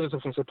might surprise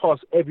yourself and surpass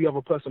every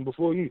other person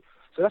before you.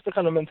 So that's the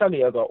kind of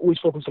mentality I got. Always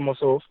focus on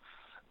myself.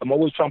 I'm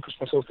always trying to push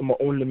myself to my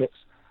own limits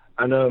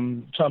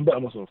and try and better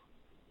myself.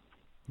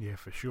 Yeah,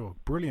 for sure.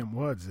 Brilliant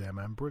words there,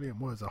 man.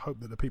 Brilliant words. I hope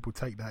that the people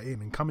take that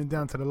in. And coming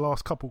down to the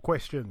last couple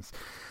questions.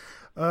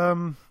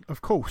 Of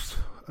course,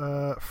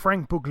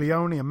 Frank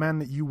Buglioni, a man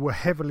that you were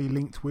heavily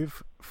linked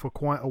with for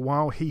quite a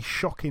while, he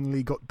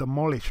shockingly got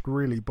demolished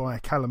really by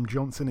Callum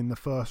Johnson in the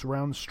first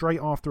round. Straight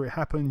after it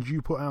happened,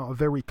 you put out a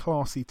very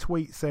classy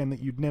tweet saying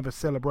that you'd never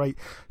celebrate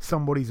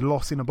somebody's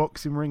loss in a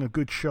boxing ring. A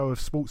good show of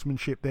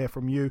sportsmanship there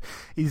from you.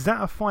 Is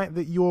that a fight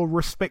that you're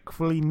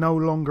respectfully no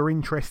longer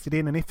interested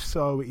in? And if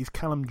so, is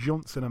Callum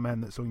Johnson a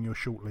man that's on your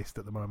shortlist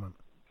at the moment?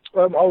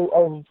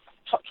 I'll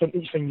touch on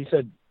each thing you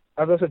said.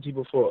 As I said to you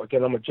before,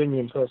 again, I'm a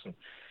genuine person.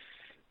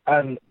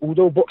 And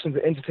although boxing's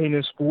an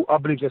entertaining sport, I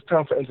believe there's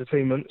time for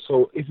entertainment.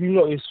 So if you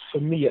notice, for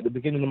me, at the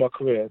beginning of my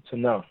career to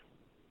now,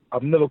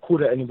 I've never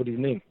called out anybody's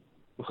name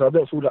because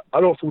I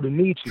don't feel the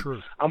need to.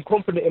 True. I'm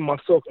confident in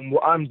myself and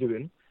what I'm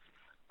doing.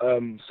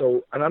 And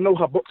I know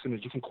how boxing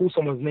is. You can call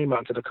someone's name out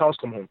until the cows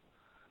come home.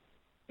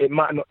 It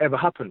might not ever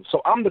happen.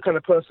 So I'm the kind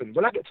of person,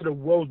 when I get to the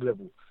world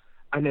level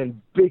and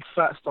then big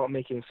facts start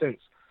making sense,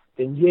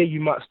 then yeah, you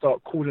might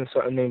start calling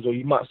certain names or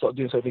you might start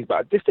doing certain things. But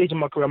at this stage of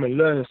my career, I'm in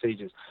learning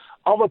stages.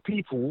 Other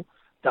people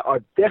that are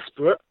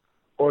desperate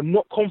or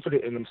not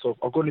confident in themselves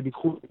are going to be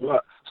called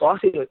out. So I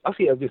see it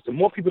as this. The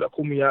more people that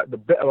call me out, the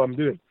better I'm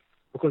doing.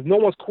 Because no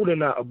one's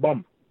calling out a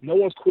bum. No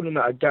one's calling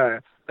out a guy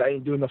that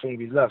ain't doing nothing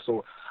with his life.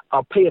 So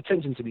I'll pay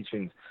attention to these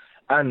things.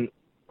 And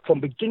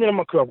from the beginning of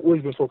my career, I've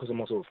always been focused on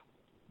myself.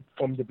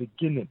 From the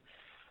beginning.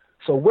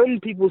 So when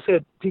people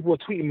were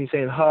tweeting me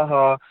saying,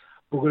 ha,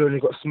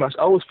 Buglioni got smashed,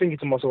 I was thinking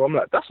to myself, I'm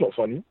like, that's not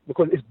funny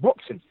because it's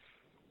boxing.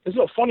 It's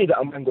not funny that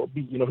a man got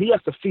beat. You know, he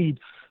has to feed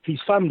his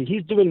family.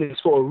 He's doing this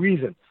for a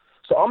reason.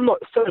 So I'm not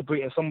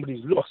celebrating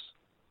somebody's loss.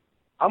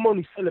 I'm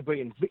only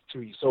celebrating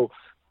victory. So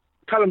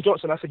Callum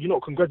Johnson, I said,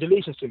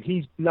 congratulations to him.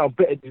 He's now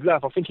bettered his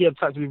life. I think he had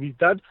time to with his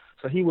dad.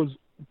 So he was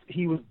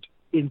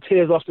in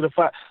tears after the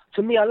fight.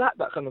 To me, I like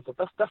that kind of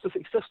stuff. That's a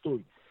success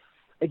story.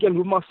 Again,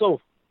 with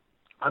myself,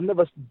 I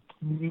never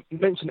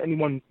mentioned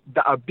anyone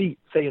that I beat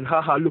saying,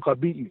 haha, look, I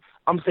beat you.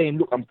 I'm saying,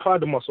 look, I'm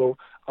proud of myself.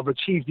 I've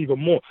achieved even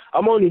more.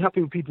 I'm only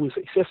happy with people's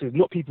successes,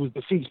 not people's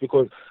defeats,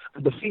 because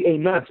a defeat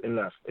ain't nice in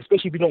life,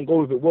 especially if you don't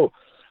go with it well.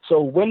 So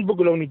when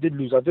Buglioni did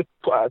lose, I did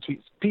put out a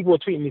tweet. People were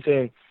tweeting me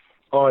saying,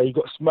 oh, he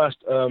got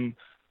smashed, blah,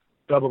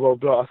 blah, blah,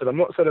 blah. I said, I'm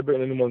not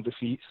celebrating anyone's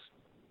defeats.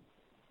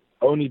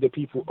 Only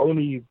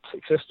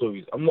success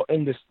stories. I'm not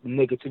in this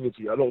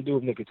negativity. I don't deal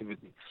with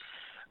negativity.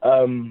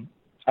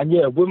 And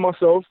yeah, with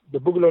myself, the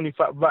Buglioni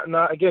fight right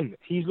now, again,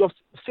 he's lost.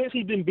 Since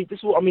he's been beat, this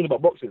is what I mean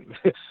about boxing.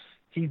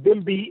 He's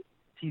been beat,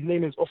 his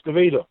name is off the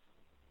radar.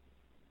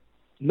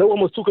 No one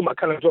was talking about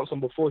Callum Johnson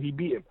before he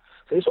beat him.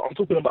 So this is what I'm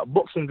talking about.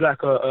 Boxing's like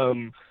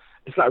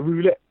it's like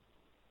roulette.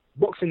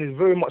 Boxing is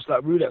very much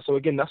like roulette. So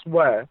again, that's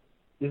why,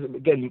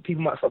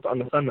 people might start to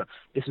understand that.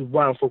 This is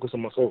why I'm focused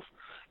on myself.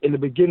 In the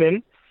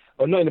beginning,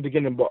 or not in the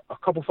beginning, but a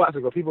couple fights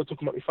ago, people were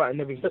talking about me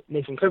fighting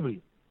Nathan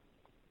Cleverly,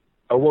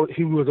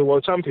 who was a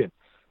world champion.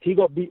 He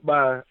got beat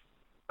by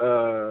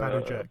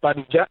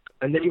Badou Jack,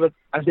 and then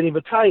he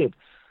retired.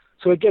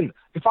 So again,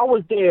 if I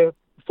was there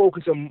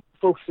focusing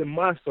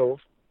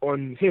myself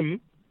on him,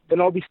 then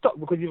I'll be stuck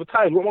because he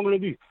retired. What am I going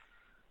to do?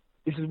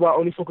 This is why I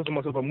only focus on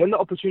myself. And when the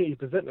opportunities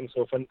present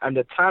themselves and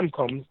the time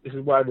comes, this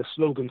is why the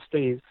slogan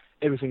stays,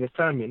 everything is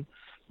timing,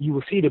 you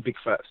will see the big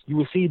fights. You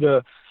will see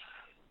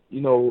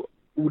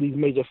all these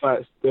major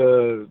fights,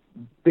 the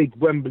big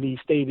Wembley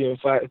Stadium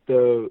fights,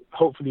 the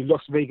hopefully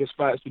Las Vegas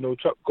fights,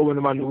 truck going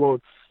around the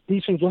world.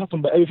 These things will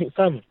happen, but everything's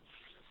timing.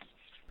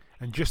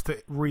 And just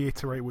to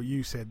reiterate what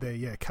you said there,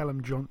 yeah,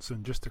 Callum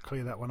Johnson, just to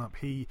clear that one up,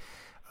 he,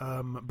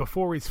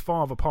 before his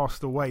father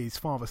passed away, his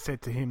father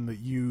said to him that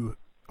you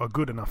are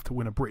good enough to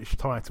win a British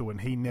title,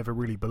 and he never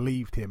really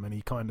believed him, and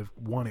he kind of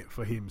won it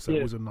for him. So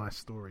it was a nice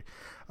story.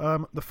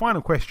 The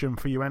final question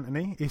for you,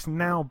 Anthony, is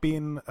now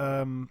been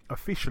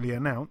officially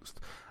announced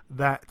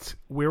that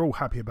we're all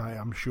happy about it,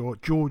 I'm sure.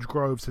 George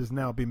Groves has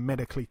now been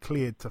medically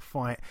cleared to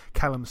fight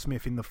Callum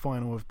Smith in the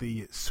final of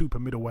the Super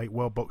Middleweight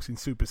World Boxing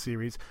Super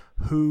Series.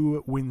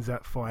 Who wins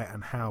that fight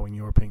and how, in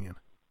your opinion?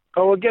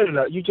 Oh, again,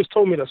 you just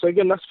told me that. So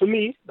again, that's for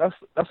me. That's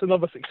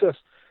another success.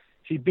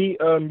 He beat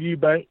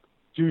Eubank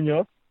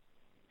Jr.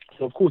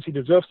 So of course he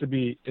deserves to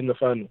be in the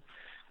final.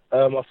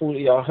 I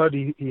heard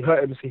he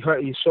hurt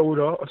his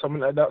shoulder or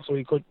something like that. So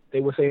they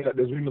were saying that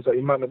there's rumours that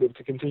he might not be able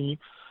to continue,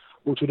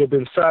 which would have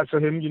been sad for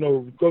him. You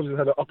know, Groves has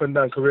had an up and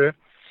down career.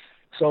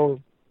 So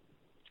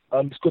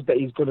it's good that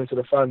he's gone into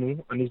the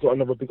final and he's got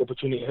another big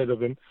opportunity ahead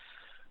of him.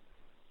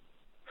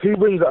 Who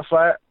wins that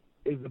fight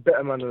is the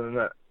better man than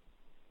that.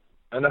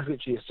 And that's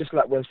literally, it's just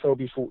like when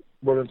Selby fought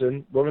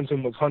Warrington.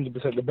 Warrington was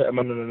 100% the better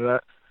man than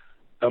that.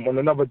 On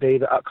another day,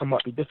 the outcome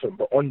might be different,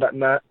 but on that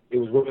night, it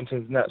was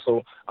Warrington's night.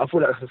 So I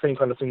feel that's the same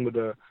kind of thing with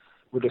the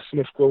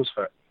Smith-Groves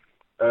fight.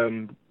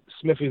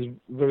 Smith is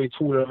very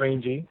tall and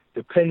rangy.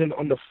 Depending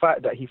on the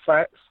fight that he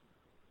fights,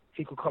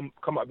 he could come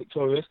out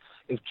victorious.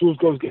 If George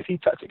Groves gets his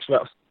tactics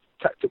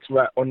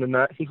right on the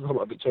night, he could come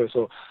out victorious.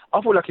 So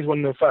I feel like it's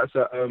one of the fights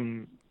that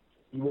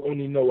you will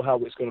only know how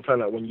it's going to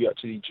plan out when you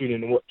actually tune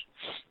in and watch.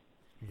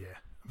 Yeah,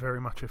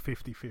 very much a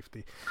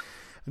 50-50.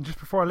 And just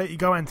before I let you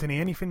go, Anthony,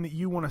 anything that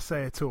you want to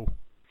say at all?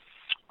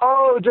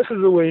 Oh, just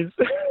as always,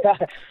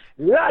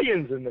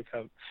 lions in the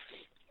camp.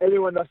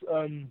 Anyone that's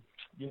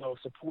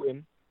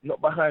supporting,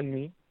 not behind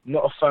me,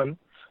 not a fan,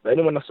 but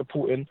anyone that's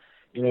supporting,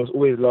 it's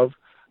always love.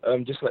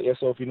 Just like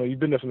yourself, you've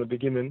been there from the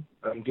beginning,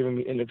 giving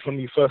me interviews. When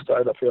you first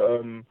started up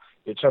your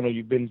channel,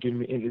 you've been giving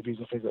me interviews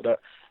and things like that.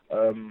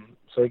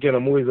 So again,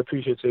 I'm always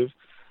appreciative.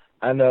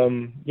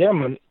 And yeah,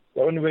 man,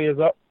 the only way is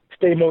up.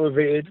 Stay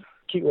motivated,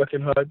 keep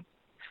working hard,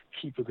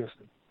 keep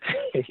progressing.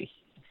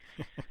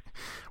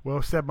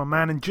 Well said, my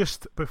man. And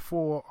just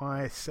before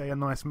I say a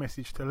nice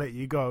message to let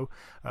you go,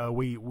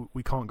 we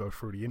can't go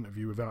through the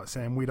interview without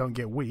saying we don't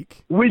get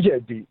weak. We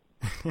get deep.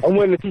 I'm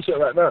wearing the t-shirt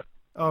right now.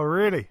 Oh,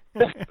 really?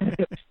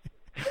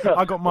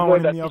 I got my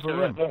one in the other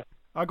room.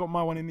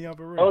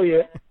 Oh,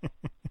 yeah.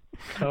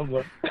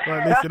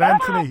 Right, listen,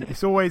 Anthony,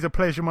 it's always a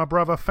pleasure, my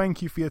brother.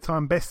 Thank you for your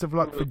time. Best of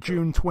luck for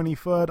June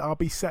 23rd. I'll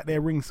be sat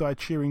there ringside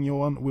cheering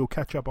you on. We'll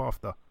catch up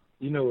after.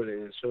 You know what it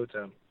is.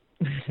 Showtime.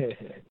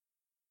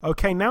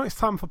 Okay, now it's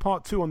time for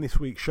part 2 on this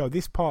week's show.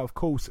 This part, of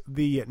course,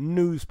 the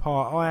news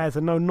part. I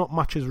know not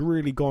much has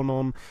really gone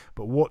on,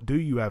 but what do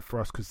you have for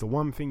us? Because the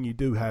one thing you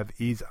do have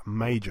is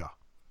major.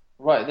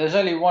 Right, there's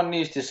only one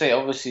news to say.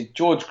 Obviously,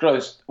 George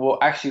Groves will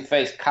actually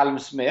face Callum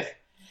Smith,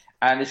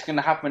 and it's going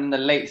to happen in the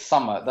late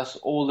summer. That's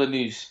all the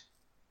news.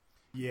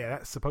 Yeah,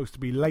 that's supposed to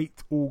be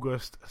late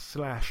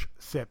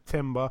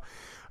August/September.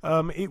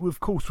 It, of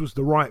course, was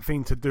the right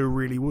thing to do,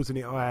 really, wasn't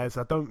it, Ayaz?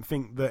 I don't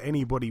think that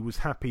anybody was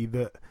happy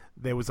that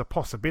there was a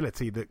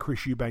possibility that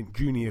Chris Eubank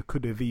Jr.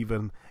 could have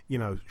even,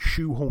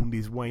 shoehorned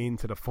his way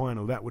into the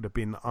final. That would have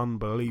been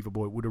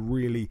unbelievable. It would have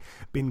really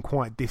been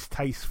quite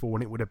distasteful,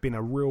 and it would have been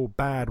a real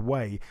bad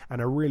way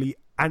and a really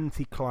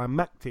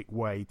anticlimactic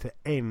way to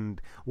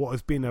end what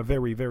has been a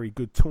very, very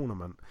good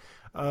tournament.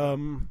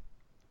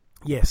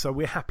 Yeah, so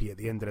we're happy at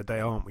the end of the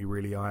day, aren't we,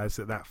 really, Ayaz,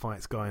 that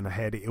fight's going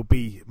ahead. It'll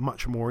be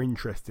much more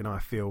interesting, I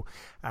feel,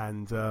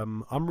 and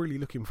I'm really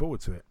looking forward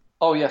to it.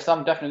 Oh, yes,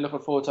 I'm definitely looking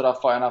forward to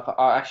that fight, and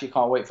I actually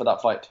can't wait for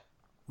that fight.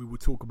 We will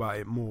talk about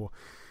it more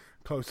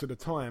closer to the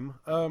time.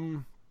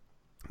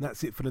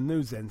 That's it for the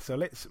news then. So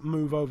let's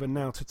move over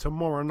now to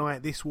tomorrow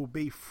night. This will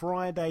be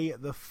Friday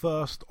the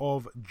 1st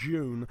of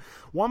June.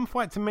 One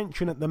fight to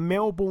mention at the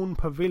Melbourne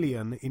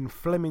Pavilion in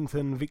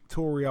Flemington,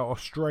 Victoria,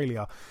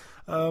 Australia.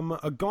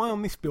 A guy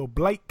on this bill,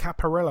 Blake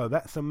Caparello,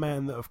 that's a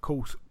man that, of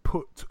course,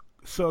 put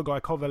Sergei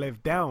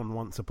Kovalev down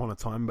once upon a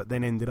time, but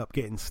then ended up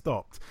getting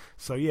stopped.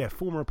 So yeah,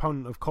 former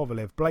opponent of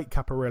Kovalev, Blake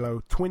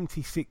Caparello,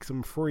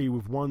 26-3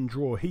 with 1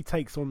 draw. He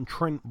takes on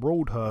Trent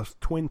Broadhurst,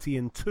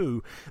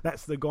 20-2.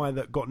 That's the guy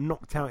that got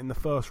knocked out in the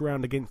first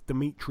round against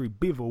Dimitri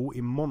Bivol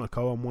in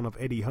Monaco on one of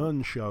Eddie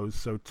Hearn's shows.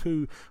 So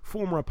 2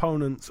 former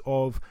opponents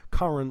of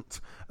current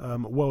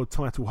world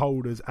title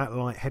holders at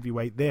light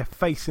heavyweight. They're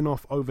facing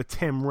off over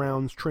 10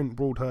 rounds. Trent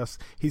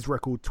Broadhurst, his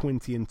record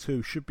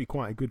 20-2. Should be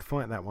quite a good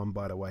fight, that one,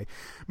 by the way.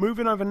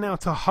 Moving over now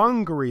to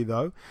Hungary,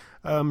 though.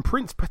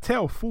 Prince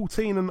Patel,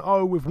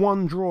 14-0 with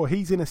 1 draw.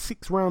 He's in a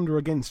 6-rounder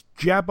against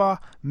Jabba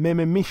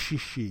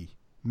Memishishi.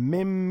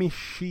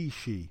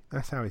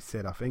 That's how it's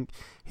said, I think.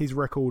 His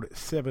record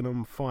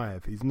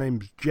 7-5. His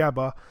name's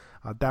Jabba.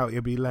 I doubt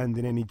he'll be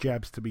landing any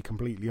jabs, to be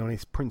completely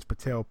honest. Prince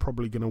Patel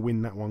probably going to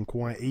win that one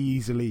quite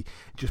easily,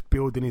 just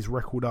building his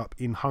record up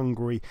in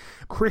Hungary.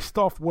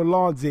 Krzysztof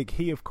Włodarczyk,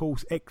 he of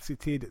course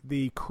exited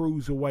the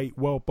Cruiserweight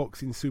World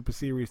Boxing Super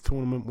Series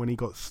tournament when he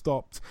got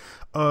stopped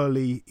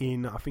early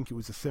in, I think it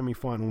was a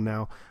semi-final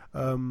now.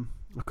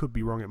 I could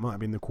be wrong, it might have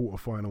been the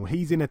quarterfinal.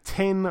 He's in a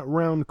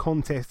 10-round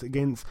contest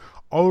against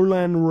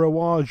Olan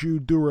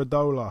Rawaju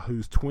Duradola,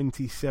 who's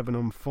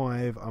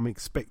 27-5. I'm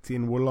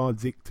expecting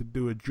Wladzik to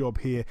do a job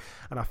here,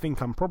 and I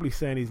think I'm probably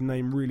saying his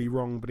name really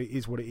wrong, but it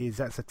is what it is.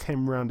 That's a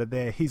 10-rounder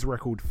there. His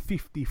record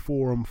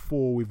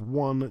 54-4 with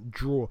 1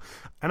 draw.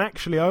 And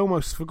actually, I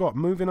almost forgot,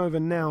 moving over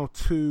now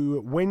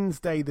to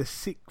Wednesday the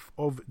 6th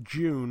of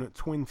June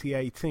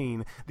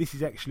 2018. This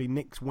is actually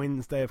next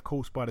Wednesday, of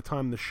course. By the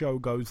time the show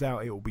goes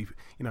out, it'll be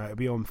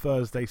on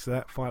Thursday, so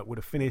that fight would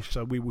have finished.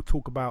 So we will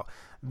talk about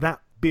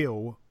that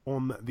bill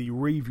on the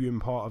reviewing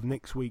part of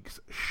next week's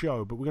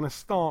show. But we're going to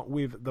start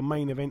with the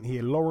main event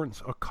here.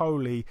 Lawrence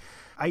Okolie,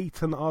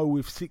 8-0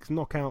 with 6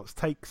 knockouts,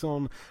 takes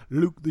on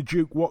Luke the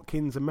Duke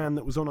Watkins, a man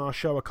that was on our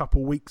show a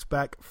couple weeks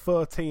back.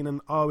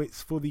 13-0.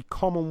 It's for the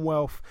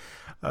Commonwealth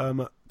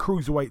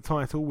Cruiserweight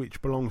title,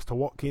 which belongs to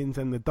Watkins,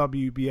 and the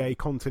WBA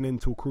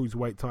Continental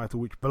Cruiserweight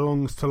title, which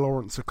belongs to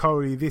Lawrence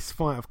Okolie. This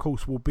fight, of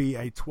course, will be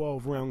a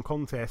 12-round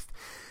contest.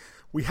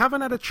 We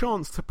haven't had a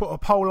chance to put a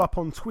poll up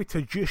on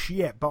Twitter just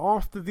yet, but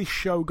after this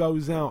show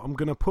goes out, I'm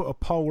going to put a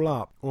poll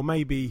up, or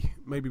maybe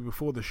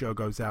before the show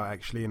goes out,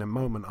 actually, in a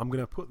moment. I'm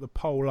going to put the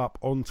poll up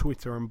on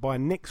Twitter, and by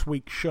next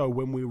week's show,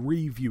 when we're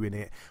reviewing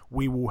it,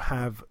 we will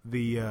have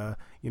the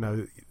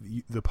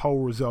poll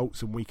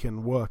results, and we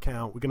can work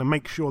out. We're going to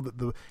make sure that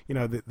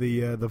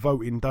the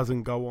voting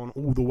doesn't go on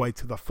all the way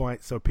to the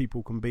fight, so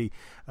people can be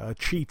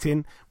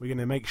cheating. We're going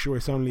to make sure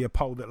it's only a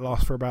poll that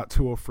lasts for about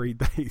 2 or 3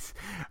 days,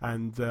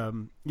 and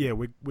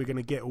we're going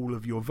to get all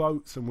of your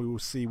votes, and we will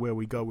see where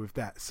we go with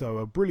that. So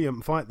a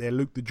brilliant fight there,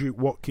 Luke the Duke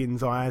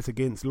Watkins Ayaz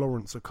against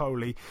Lawrence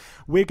Okolie.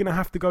 We're going to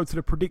have to go to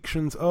the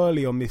predictions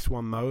early on this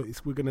one, though.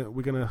 We're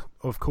going to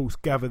of course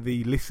gather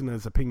the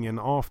listeners' opinion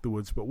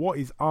afterwards. But what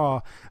is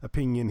our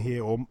opinion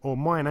here, or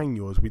mine and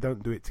yours? We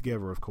don't do it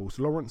together, of course.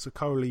 Lawrence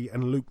Okolie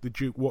and Luke the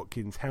Duke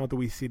Watkins. How do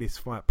we see this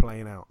fight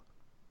playing out?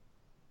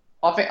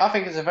 I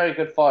think it's a very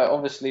good fight.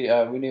 Obviously,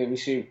 we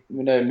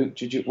know Luke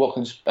the Duke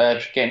Watkins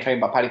getting trained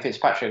by Paddy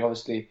Fitzpatrick.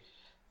 Obviously,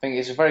 I think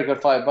it's a very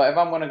good fight. But if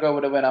I'm going to go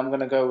with a win, I'm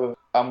going to go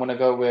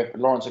with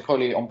Lawrence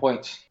Okolie on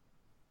points.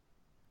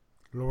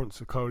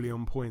 Lawrence Okolie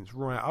on points,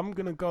 right? I'm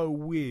going to go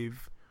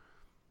with.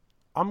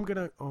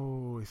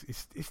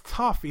 It's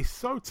tough. It's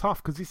so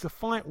tough because it's a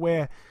fight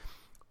where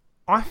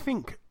I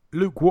think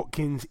Luke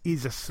Watkins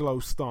is a slow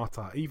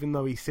starter, even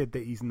though he said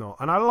that he's not.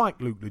 And I like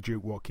Luke the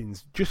Duke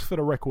Watkins. Just for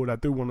the record, I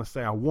do want to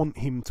say I want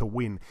him to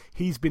win.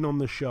 He's been on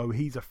the show.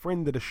 He's a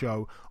friend of the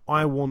show.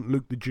 I want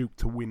Luke the Duke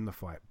to win the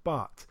fight.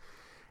 But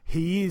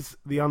he is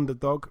the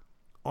underdog.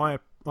 I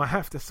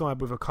have to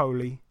side with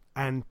Okolie.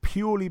 And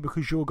purely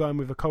because you're going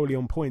with Okolie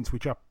on points,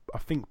 which I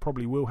think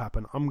probably will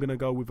happen, I'm going to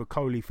go with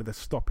Okolie for the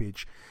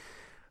stoppage.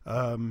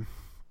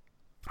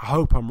 I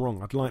hope I'm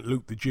wrong. I'd like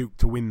Luke the Duke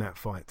to win that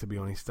fight, to be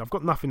honest. I've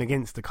got nothing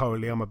against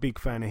Okolie. I'm a big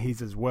fan of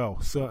his as well.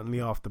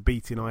 Certainly after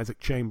beating Isaac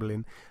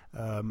Chamberlain,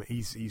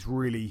 he's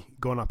really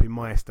gone up in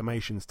my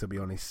estimations, to be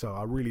honest. So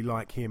I really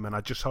like him, and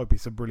I just hope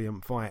it's a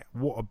brilliant fight.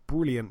 What a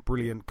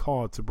brilliant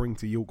card to bring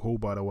to York Hall,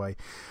 by the way.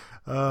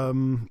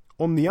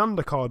 On the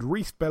undercard,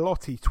 Reece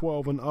Bellotti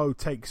 12-0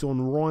 takes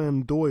on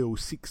Ryan Doyle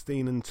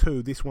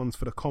 16-2. This one's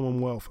for the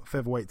Commonwealth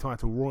featherweight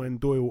title. Ryan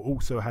Doyle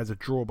also has a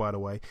draw, by the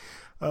way.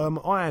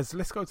 Ayaz,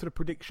 let's go to the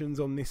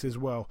predictions on this as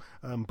well.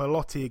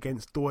 Bellotti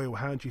against Doyle.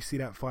 How do you see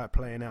that fight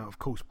playing out? Of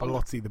course,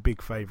 Bellotti the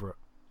big favourite.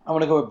 I'm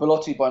going to go with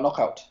Bellotti by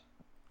knockout.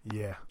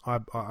 Yeah,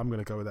 I'm going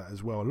to go with that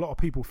as well. A lot of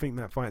people think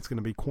that fight's going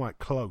to be quite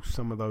close.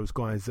 Some of those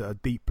guys that are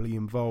deeply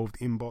involved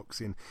in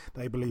boxing,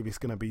 they believe it's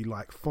going to be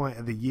like fight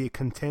of the year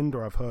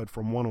contender. I've heard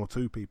from 1 or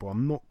 2 people.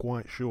 I'm not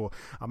quite sure.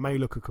 I may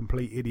look a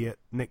complete idiot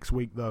next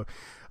week, though.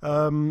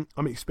 I'm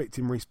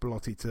expecting Reece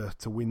Bellotti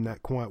to win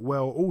that quite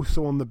well.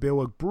 Also on the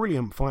bill, a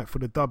brilliant fight for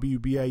the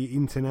WBA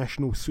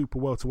International Super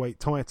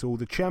Welterweight title.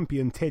 The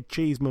champion, Ted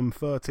Cheeseman,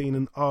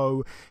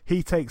 13-0.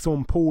 He takes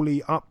on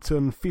Paulie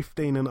Upton,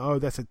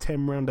 15-0. That's a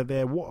 10-rounder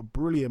there. What a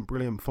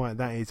brilliant fight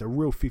that is. A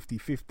real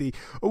 50-50.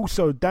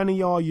 Also,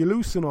 Daniyar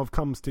Yulusanov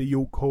comes to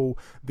York Hall,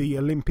 the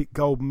Olympic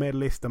gold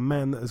medalist, a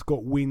man that has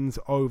got wins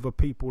over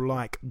people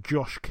like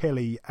Josh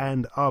Kelly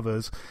and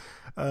others.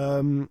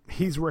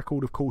 His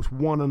record, of course,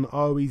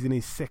 1-0. He's in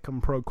his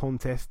second pro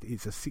contest.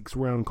 It's a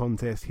 6-round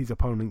contest. His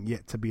opponent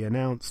yet to be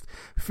announced.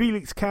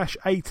 Felix Cash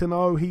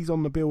 8-0. He's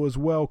on the bill as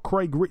well.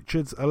 Craig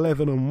Richards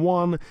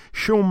 11-1.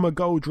 Sean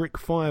McGoldrick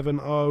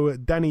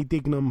 5-0. Danny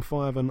Dignam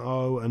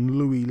 5-0, and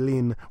Louis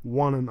Lin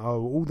 1-0.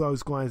 All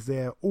those guys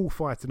there, all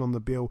fighting on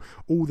the bill.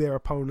 All their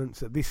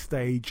opponents at this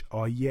stage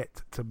are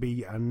yet to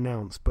be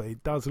announced, but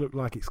it does look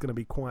like it's going to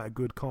be quite a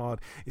good card.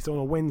 It's on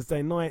a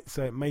Wednesday night,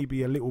 so it may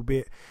be a little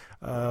bit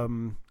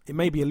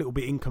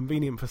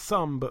inconvenient for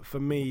some, but for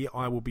me,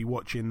 I will be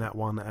watching that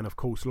one. And of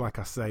course, like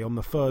I say, on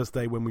the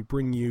Thursday when we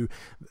bring you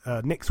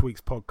next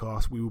week's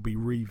podcast, we will be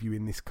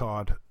reviewing this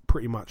card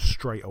pretty much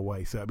straight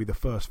away. So that'll be the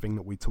first thing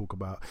that we talk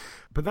about.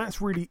 But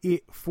that's really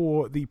it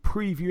for the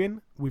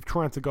previewing. We've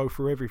tried to go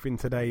through everything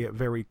today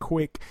very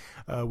quick.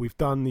 We've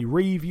done the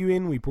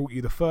reviewing. We brought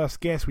you the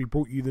first guest. We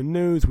brought you the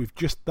news. We've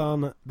just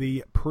done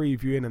the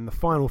previewing. And the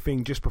final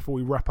thing, just before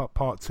we wrap up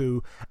part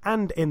 2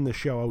 and end the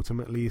show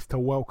ultimately, is to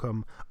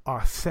welcome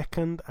our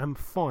second and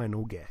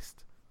final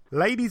guest.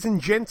 Ladies and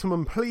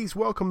gentlemen, please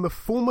welcome the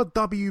former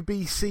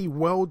WBC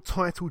World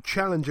Title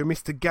Challenger,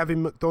 Mr.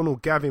 Gavin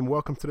McDonald. Gavin,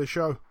 welcome to the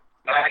show.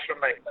 Thanks for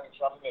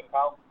having me,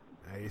 pal.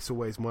 Hey, it's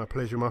always my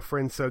pleasure, my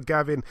friend. So,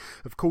 Gavin,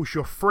 of course,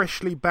 you're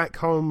freshly back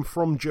home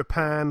from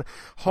Japan.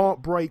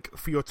 Heartbreak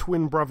for your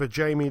twin brother,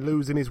 Jamie,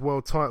 losing his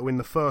world title in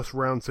the first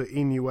round to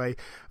Inoue.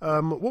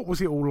 What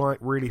was it all like,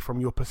 really, from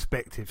your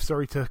perspective?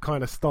 Sorry to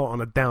kind of start on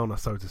a downer,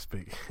 so to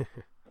speak.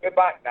 We're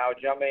back now,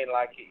 do you know what I mean?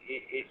 Like,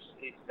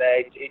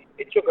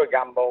 it took a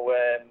gamble.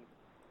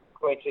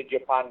 Going to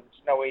Japan,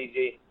 it's no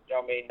easy, do you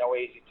know what I mean? No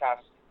easy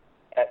task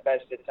at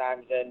best of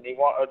times. And he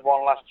wanted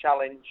one last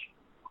challenge.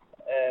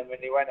 And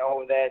he went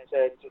over there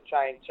to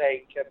try and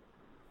take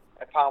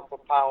a pound for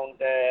pound,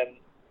 do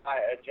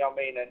you know what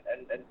I mean?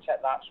 And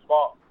take that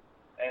spot.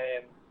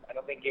 And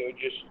I think it was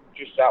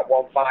just that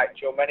one fight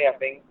too many, I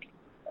think.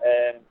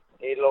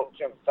 He looked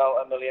and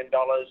felt $1 million.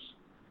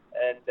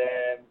 And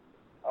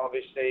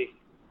obviously,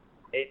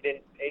 it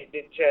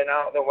didn't turn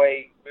out the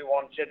way we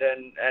wanted,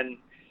 and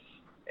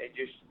it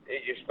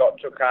just got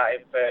took out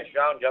in first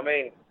round. You know what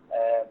I mean?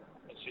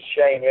 It's a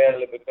shame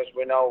really, because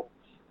we know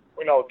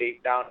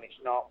deep down it's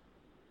not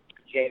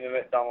Jamie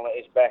McDonald at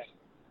his best,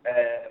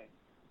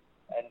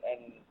 and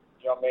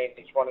you know what I mean?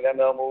 It's one of them.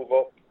 They'll move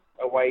up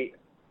a weight,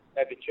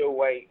 maybe 2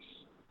 weights,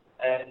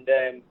 and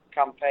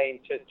campaign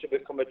to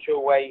become a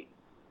two-weight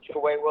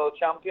world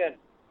champion.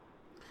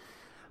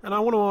 And I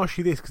want to ask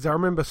you this, because I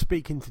remember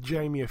speaking to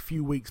Jamie a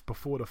few weeks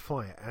before the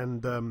fight,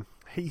 and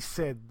he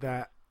said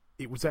that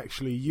it was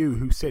actually you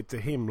who said to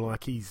him,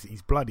 like,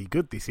 he's bloody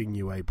good, this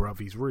Inoue, bruv,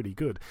 he's really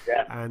good.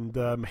 Yeah.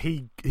 And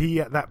he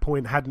at that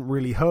point hadn't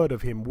really heard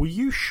of him. Were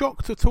you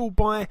shocked at all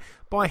by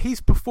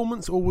his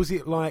performance, or was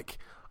it like,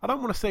 I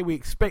don't want to say we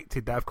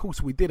expected that, of course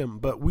we didn't,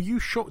 but were you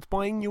shocked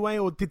by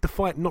Inoue, or did the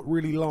fight not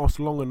really last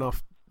long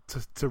enough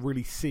to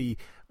really see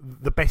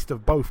the best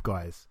of both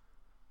guys?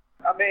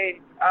 I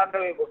mean, I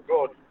knew he was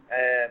good.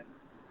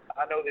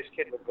 I know this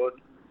kid was good,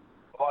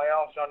 but I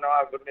also know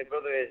how good my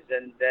brother is.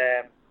 And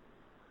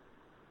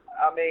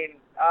I mean,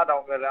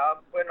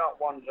 we're not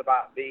ones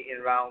about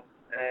beating around,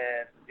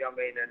 you know what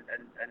I mean,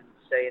 and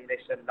saying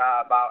this and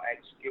that about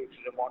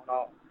excuses and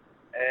whatnot.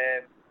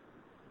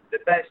 The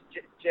best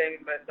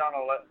Jamie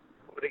McDonald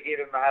would have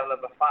given him a hell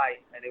of a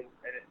fight, and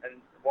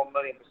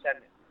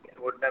 1,000,000% it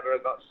would never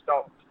have got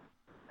stopped.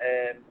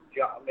 Do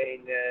you know what I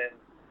mean?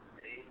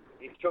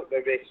 He took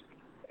the risk.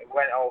 He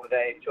went over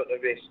there, he took the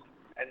risk,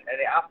 and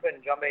it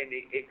happened. Do you know what I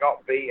mean? He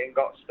got beat and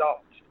got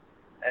stopped.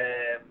 Do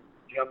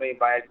you know what I mean?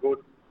 By a good,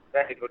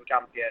 very good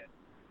champion.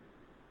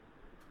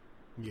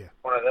 Yeah.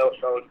 One of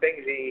those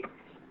things.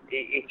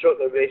 He took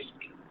the risk,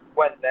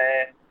 went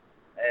there,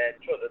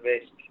 took the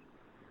risk,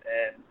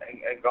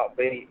 and got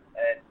beat.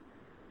 And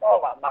all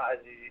that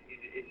matters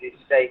is he's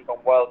safe and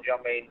well. Do you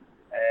know what I mean?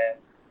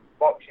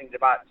 Boxing's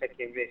about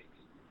taking risks.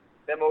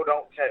 Them who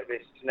don't take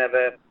risks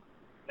never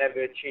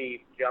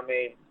achieve. Do you know what I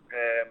mean?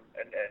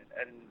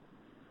 And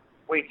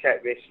we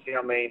take risks, you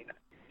know what I mean?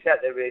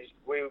 Take the risk,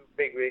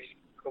 big risk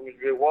comes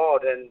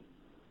reward, and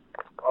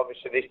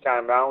obviously this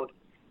time round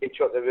he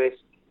took the risk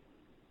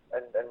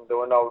and there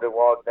were no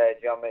reward there, do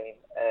you know what I mean?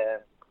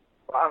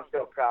 But I'm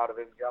still proud of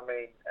him, do you know what I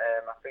mean?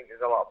 I think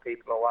there's a lot of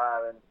people who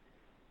are,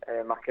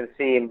 and I can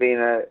see him being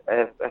a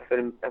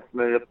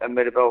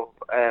formidable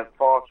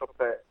force up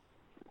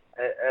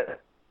at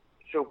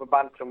super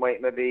bantamweight,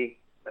 maybe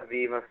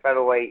even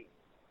featherweight.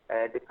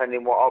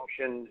 Depending what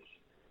options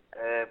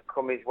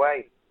come his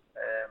way.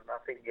 I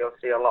think you'll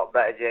see a lot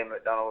better Jamie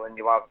McDonald than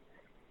you have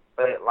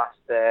for the last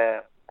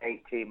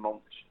 18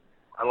 months.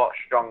 A lot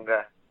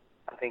stronger.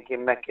 I think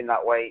him making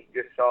that weight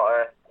just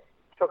sort of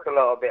took a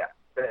little bit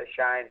of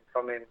shine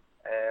from him.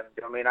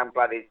 You know what I mean?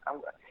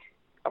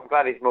 I'm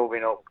glad he's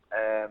moving up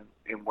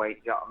in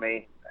weight. You know what I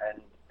mean?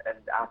 And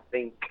I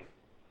think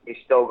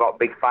he's still got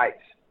big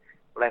fights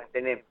left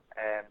in him,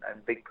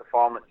 and big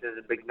performances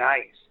and big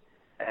nights.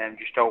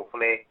 Just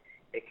hopefully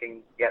he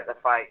can get the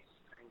fights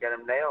and get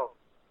them nailed.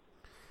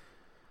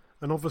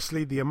 And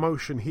obviously the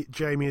emotion hit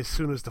Jamie as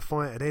soon as the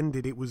fight had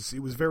ended. It was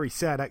very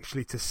sad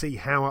actually to see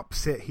how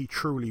upset he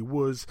truly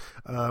was.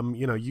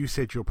 You know, you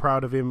said you're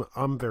proud of him.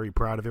 I'm very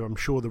proud of him. I'm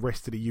sure the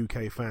rest of the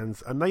UK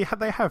fans, and they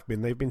have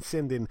been. They've been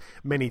sending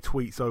many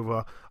tweets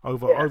over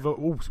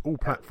all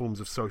platforms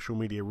of social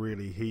media.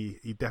 Really,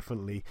 he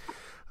definitely.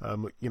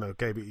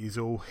 Gave it his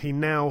all. He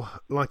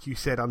now, like you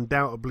said,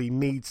 undoubtedly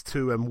needs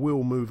to and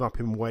will move up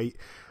in weight.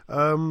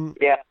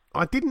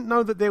 I didn't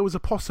know that there was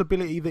a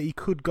possibility that he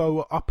could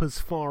go up as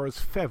far as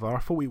feather. I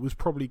thought it was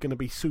probably going to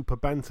be super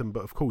bantam,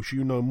 but of course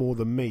you know more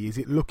than me. Is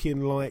it looking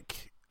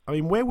like... I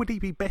mean, where would he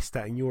be best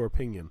at, in your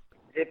opinion?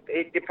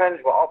 It depends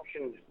what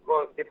options...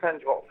 Well, it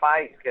depends what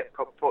fights get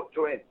put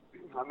to him.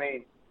 I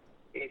mean,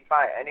 he'd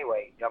fight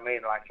anyway. Do you know what I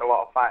mean? Like a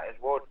lot of fighters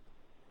would.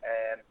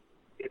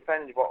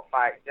 Depends what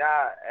fights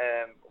are,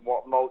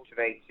 what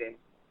motivates him.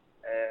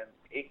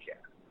 He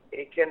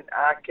can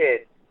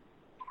arcade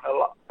a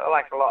lot,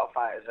 like a lot of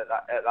fighters at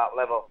that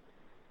level.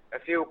 A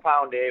few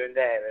pound here and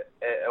there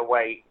at a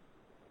weight.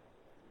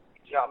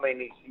 Do you know what I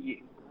mean?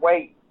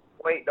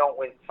 Weight don't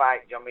win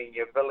fights. Do you know what I mean?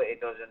 Your ability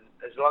doesn't.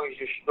 As long as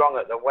you're strong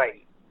at the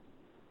weight,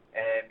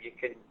 you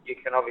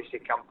can obviously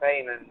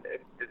campaign, and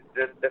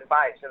the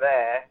fights are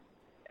there,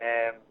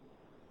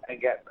 and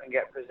get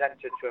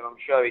presented to him. I'm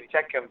sure he'd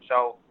take them.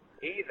 So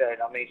either,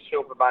 I mean,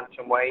 super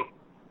bantamweight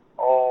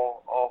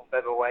or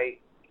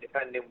featherweight,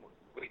 depending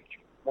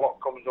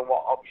what comes and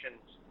what options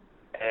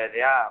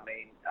they are. I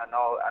mean, I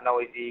know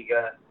he's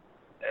eager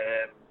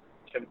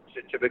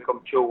to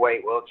become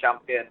 2-weight world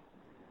champion.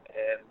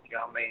 Do you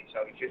know what I mean?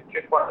 So it's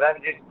just one of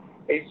them.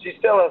 He's just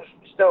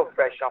still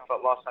fresh off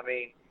at loss. I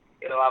mean,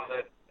 he'll have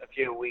a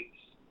few weeks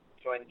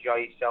to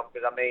enjoy himself,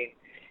 because I mean,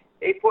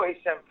 he put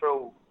himself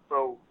through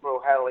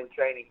hell in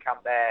training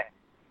camp there.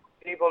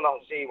 People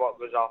don't see what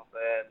goes off,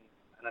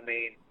 and I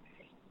mean,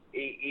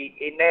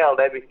 he nailed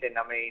everything.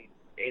 I mean,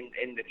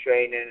 in the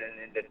training and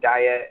in the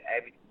diet,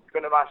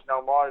 couldn't ask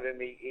no more of him.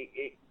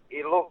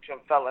 He looked and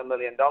felt $1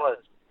 million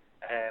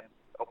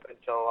up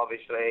until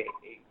obviously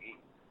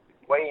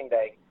weighing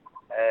day.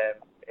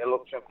 He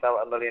looked and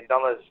felt $1 million,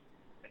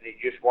 and he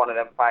just wanted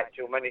them fight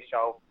too many.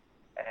 So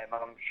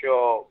I'm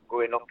sure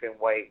going up in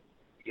weight,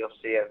 you'll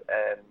see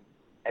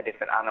a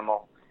different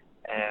animal.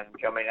 Do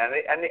you know what I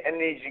mean?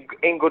 And he's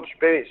in good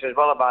spirits as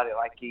well about it.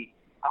 Like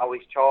how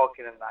he's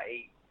talking and that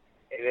he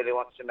really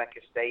wants to make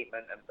a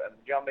statement. And do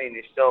you know what I mean?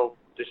 There's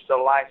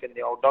still life in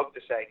the old dog,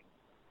 to say.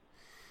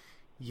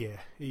 Yeah,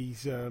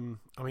 he's.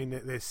 I mean,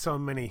 there's so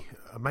many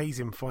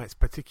amazing fights,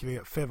 particularly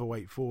at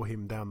featherweight, for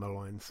him down the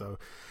line. So,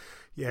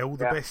 yeah, all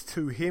the best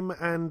to him.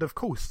 And of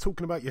course,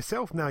 talking about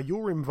yourself now,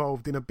 you're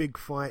involved in a big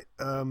fight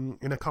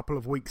in a couple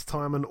of weeks'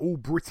 time, an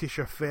all-British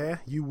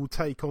affair. You will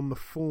take on the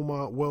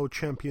former world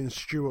champion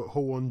Stuart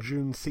Hall on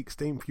June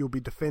 16th. You'll be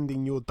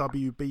defending your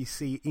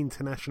WBC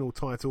international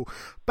title.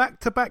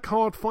 Back-to-back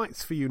hard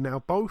fights for you now.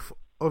 Both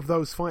of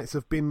those fights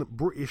have been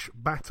British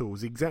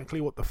battles.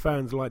 Exactly what the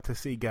fans like to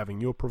see,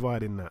 Gavin. You're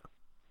providing that.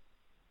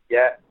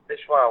 Yeah, this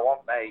is what I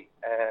want, mate.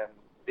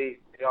 You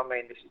know what I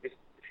mean?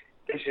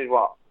 This is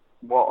what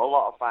a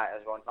lot of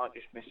fighters want, not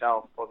just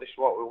myself, but this is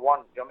what we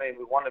want. You know what I mean?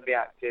 We want to be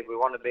active. We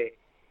want to be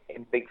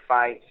in big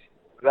fights,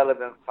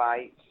 relevant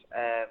fights,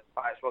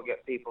 fights will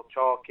get people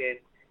talking,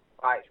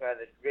 fights where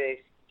there's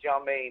risk. Do you know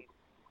what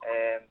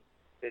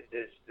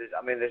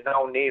I mean? There's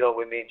no needle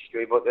with me and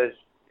Stewie, but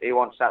he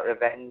wants that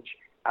revenge.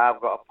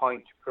 I've got a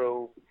point to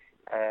prove.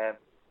 Do you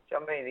know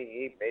what I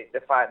mean?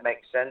 The fight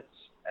makes sense.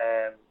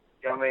 Do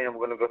you know what I mean? I'm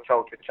going to go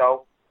toe to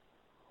toe,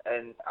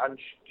 and I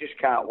just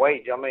can't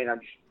wait. Do you know what I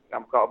mean?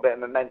 I've got a bit of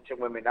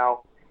momentum with me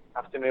now.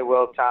 After my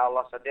world title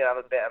loss, I did have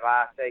a bit of a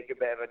heartache, a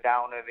bit of a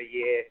down of a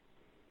year,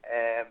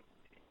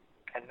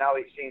 and now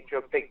it seems to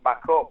have picked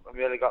back up. I've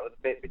really got the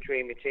bit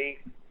between my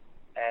teeth,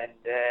 and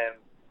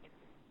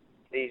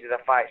these are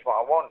the fights what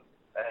I want.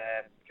 Do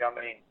you know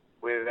what I mean?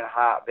 We were in a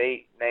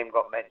heartbeat. Name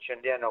got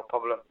mentioned. Yeah, no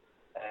problem.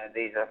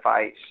 These are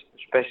fights,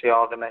 especially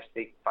all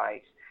domestic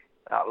fights,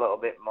 that little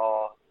bit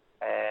more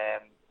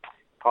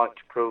point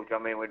to prove. I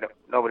mean,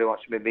 nobody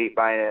wants to be beat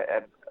by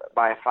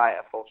a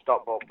fighter, full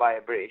stop, but by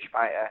a British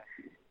fighter.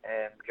 Do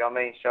you know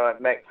what I mean? So it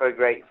makes for a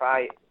great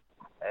fight.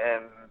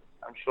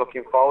 I'm just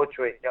looking forward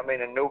to it. Do you know what I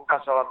mean? And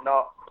Newcastle,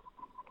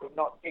 we've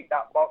not ticked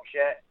that box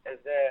yet as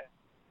a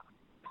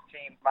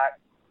team back.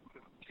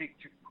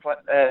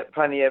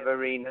 Plenty of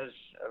arenas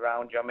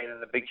around, you know what I mean,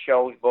 and the big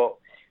shows, but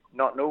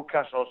not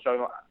Newcastle.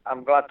 So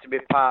I'm glad to be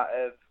part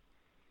of,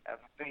 I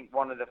think,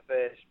 one of the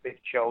first big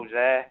shows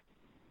there.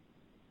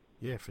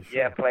 Yeah, for sure.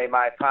 Yeah, play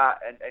my part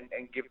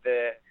and give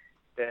the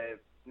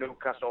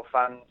Newcastle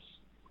fans,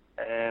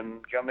 do you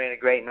know what I mean, a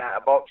great night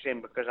of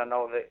boxing, because I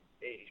know that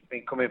it's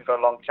been coming for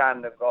a long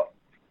time. They've got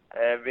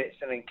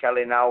Ritson and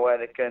Kelly now where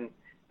they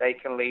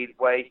can lead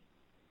way,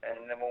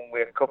 and then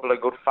with a couple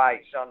of good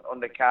fights on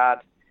the card.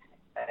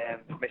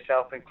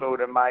 Myself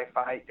included, my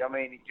fight. I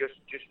mean, it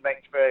just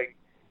makes for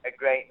a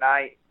great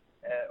night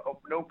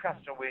up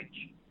Newcastle,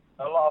 which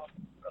a lot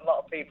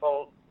of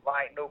people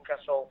like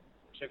Newcastle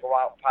to go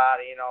out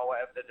partying or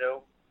whatever they do.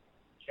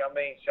 Do you know what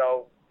I mean?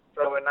 So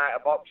throw a night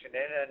of boxing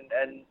in,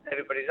 and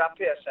everybody's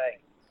happy, I say.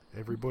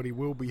 Everybody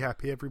will be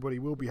happy. Everybody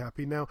will be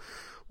happy. Now,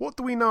 what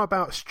do we know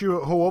about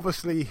Stuart Hall?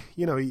 Obviously,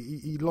 you know,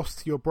 he lost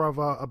to your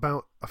brother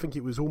about, I think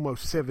it was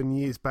almost 7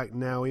 years back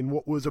now, in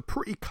what was a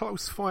pretty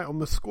close fight on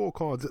the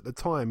scorecards at the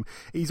time.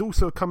 He's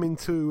also coming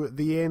to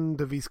the end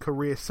of his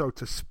career, so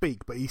to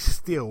speak, but he's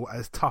still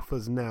as tough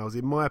as nails.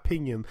 In my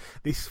opinion,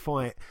 this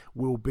fight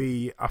will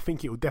be, I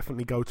think it will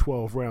definitely go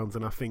 12 rounds,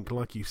 and I think,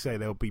 like you say,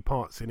 there'll be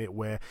parts in it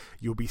where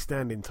you'll be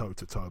standing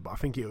toe-to-toe, but I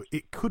think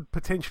it could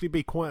potentially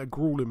be quite a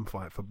grueling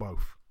fight for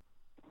both.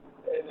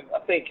 I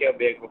think it'll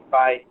be a good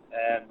fight.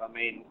 I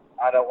mean,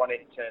 I don't want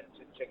it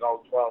to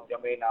go 12.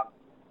 I mean,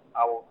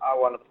 I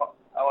want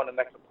to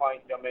make a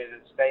point. I mean,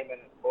 a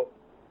statement. But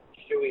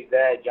Stewie's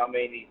there. I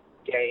mean, he's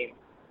game.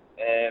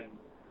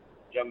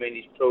 Do you know what I mean?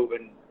 He's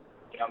proven.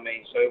 Do you know what I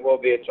mean? So it will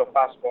be a tough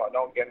ask, but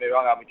don't get me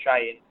wrong, I'll be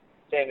trying.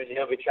 Same as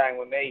he'll be trying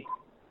with me.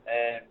 Do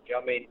you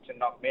know what I mean? To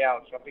knock me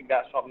out. So I think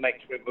that's what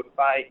makes for a good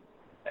fight.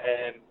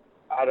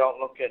 I don't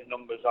look at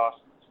numbers or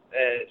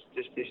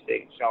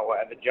statistics or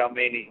whatever. Do you know what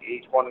I mean?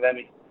 He's one of them.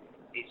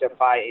 He's a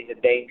fighter. He's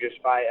a dangerous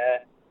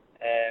fighter.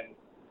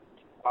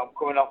 I'm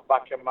coming off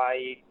back of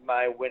my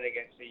win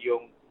against a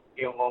young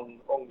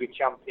hungry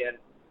champion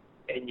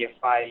in your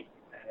fight.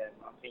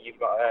 I think you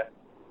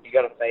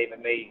got to favour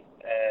me.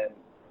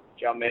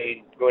 Do you know what I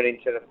mean? Going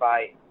into the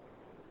fight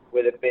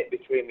with a bit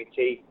between my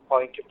teeth,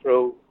 point to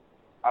prove.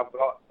 I've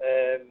got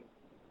to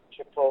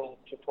pull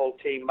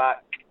Team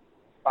Mac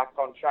back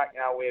on track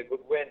now with a good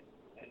win,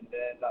 and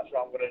that's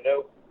what I'm going to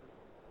do.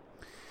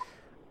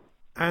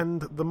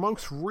 And the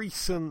most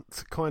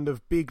recent kind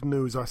of big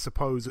news, I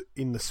suppose,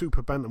 in the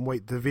super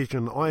bantamweight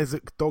division,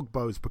 Isaac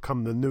Dogbo's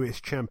become the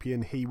newest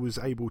champion. He was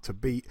able to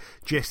beat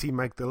Jesse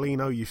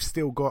Magdaleno. You've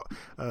still got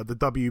the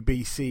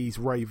WBC's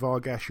Ray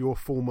Vargas, your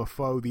former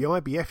foe. The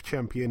IBF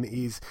champion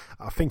is,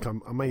 I think I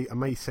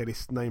may say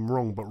this name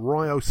wrong, but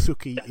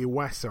Ryosuke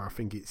Iwasa, I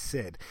think it's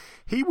said.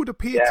 He would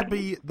appear to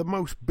be the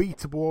most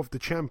beatable of the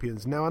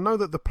champions. Now, I know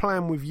that the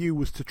plan with you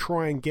was to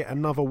try and get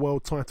another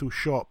world title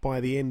shot by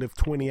the end of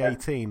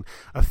 2018.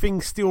 Are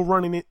things still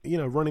running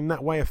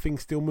that way? Are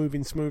things still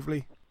moving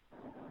smoothly?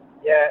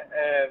 Yeah,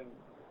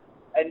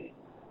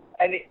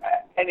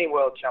 any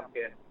world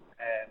champion.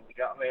 You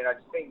know what I mean? I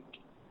just think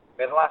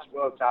the last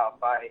world title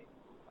fight,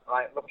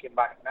 like looking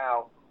back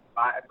now,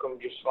 might have come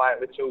just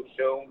slightly too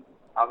soon.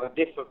 I'm a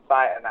different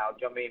fighter now.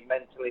 Do you know what I mean?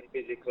 Mentally,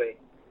 physically.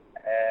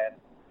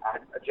 I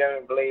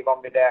genuinely believe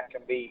on my day I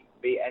can beat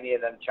any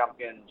of them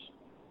champions,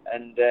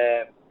 and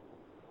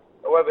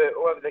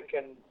whoever they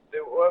can.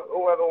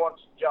 Whoever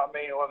wants, do you know what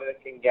I mean? Whoever they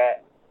can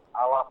get,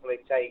 I'll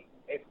happily take.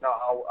 If not,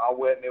 I'll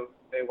work my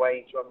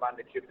way into a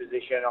mandatory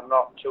position. I'm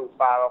not too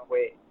far off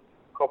with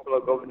a couple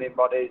of governing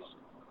bodies.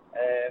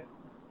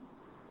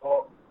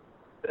 But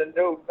that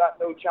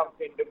new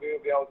champion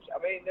WBO,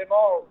 I mean, they're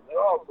all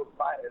good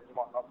fighters and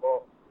whatnot.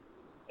 But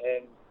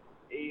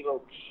he's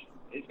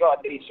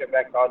got a decent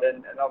record,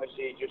 and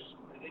obviously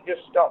he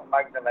just stopped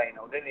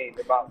Magdaleno, didn't he?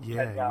 About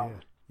 10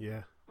 rounds.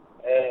 Yeah.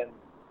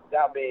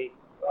 That'd be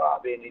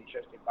an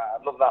interesting fight.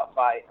 I'd love that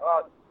fight.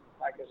 Well,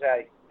 like I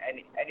say,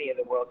 any of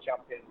the world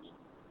champions.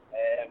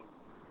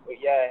 But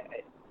yeah,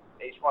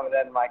 it's one of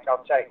them. Like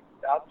I'll take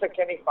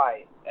any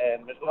fight,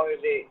 as long as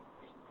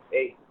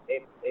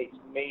it's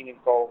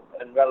meaningful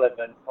and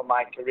relevant for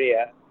my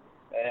career.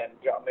 Do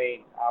you know what I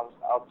mean?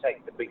 I'll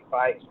take the big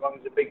fights, as long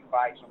as the big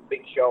fights on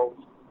big shows,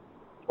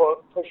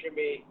 pushing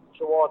me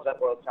towards that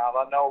world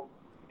title. I know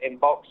in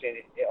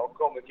boxing it'll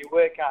come. If you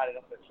work hard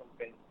enough at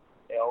something,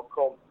 it'll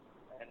come.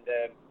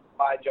 And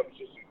my job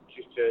is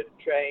just to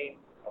train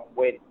and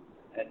win,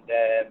 and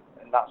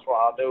that's what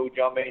I'll do. Do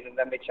you know what I mean? And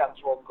then my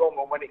chance will come,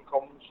 and when it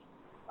comes,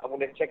 I'm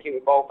going to take it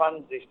with both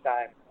hands this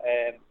time.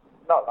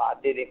 Not that I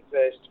did it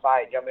first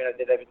fight. Do you know what I mean? I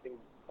did everything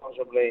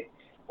possibly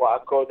what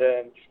I could.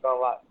 Just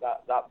felt like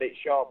that bit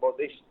short. But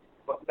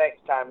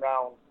next time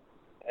round,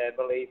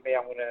 believe me,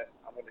 I'm gonna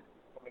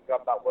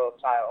grab that world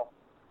title.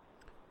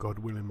 God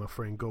willing, my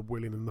friend, God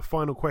willing. And the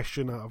final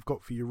question I've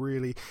got for you,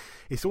 really,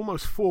 it's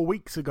almost 4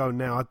 weeks ago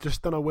now. I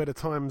just don't know where the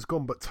time's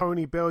gone, but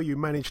Tony Bellew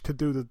managed to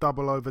do the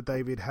double over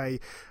David Haye.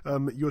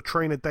 Your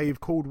trainer, Dave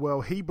Caldwell,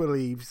 he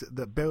believes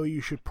that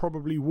Bellew should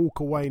probably walk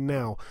away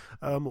now.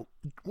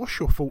 What's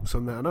your thoughts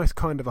on that? I know it's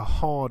kind of a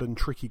hard and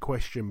tricky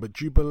question, but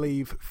do you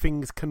believe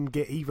things can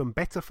get even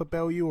better for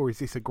Bellew, or is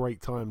this a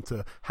great time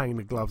to hang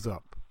the gloves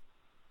up?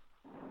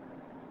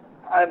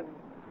 I'm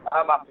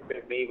happy with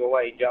him either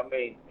way. Do you know what I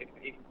mean?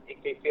 If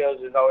he feels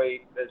as though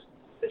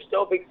there's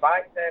still big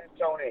fights there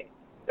for Tony.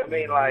 Do you know what I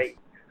mean? Like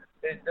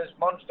there's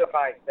monster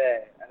fights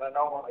there, and I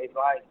know what he's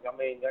like. I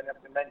mean, you don't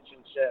have to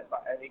mention certain,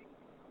 but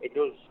he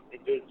does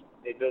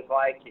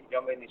like it. Do you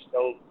know what I mean? There's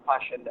still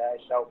passion there,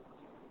 so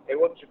it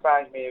wouldn't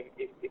surprise me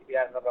if he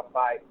had another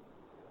fight.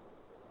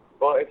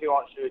 But if he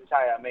wants to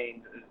retire, I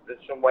mean,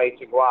 there's some way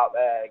to go out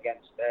there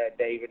against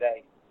David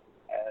Haye.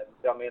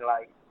 Do you know what I mean?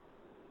 Like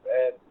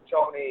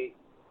Tony,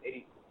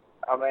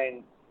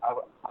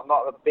 I'm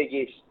not the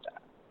biggest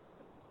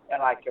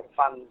of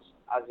fans,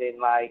 as in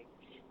like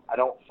I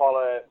don't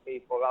follow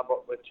people,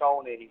 but with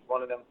Tony, he's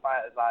one of them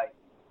fighters like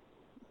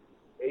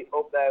he's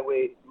up there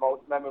with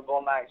most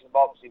memorable nights of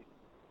boxing.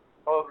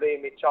 Probably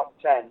in my top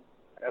 10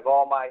 of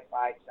all my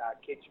fights are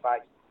kids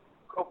fights.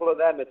 A couple of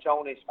them are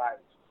Tony's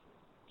fights.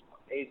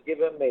 He's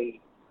given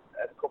me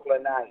a couple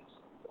of nights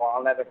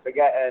I'll never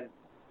forget, and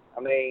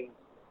I mean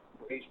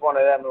he's one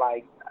of them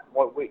like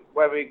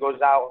whether he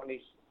goes out and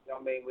he's, you know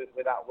what I mean,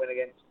 with that win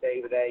against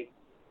David Haye,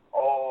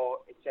 or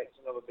he takes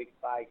another big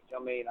fight, you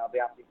know what I mean, I'll be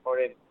happy for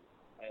him.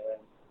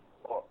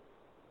 But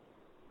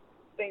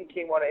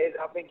thinking what it is,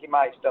 I think he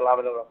might still have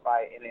another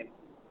fight in him.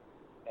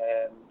 Do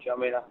you know what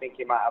I mean? I think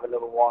he might have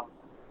another one.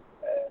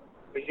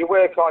 Because you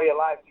work all your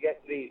life to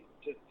get to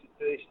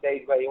this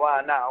stage where you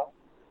are now,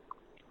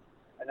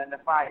 and then the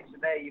fight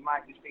today, you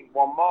might just think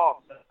one more.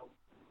 So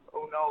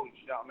who knows?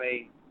 You know what I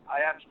mean? I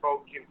have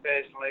spoken to him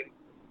personally.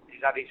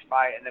 He's had his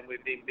fight, and then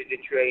we've been busy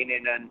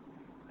training, and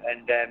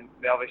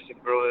my obviously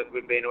brother,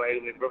 we've been away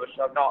with my brother.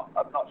 So I've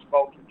not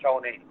spoken to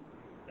Tony.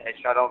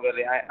 So I don't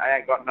really. I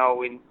ain't got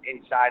no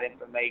inside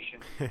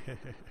information.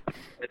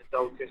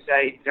 So to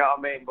say, do you know what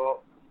I mean?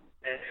 But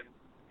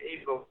he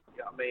will.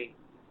 You know what I mean?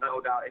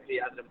 No doubt, if he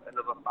has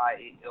another fight,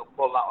 he'll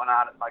pull that one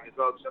out of the bag as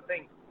well. So I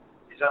think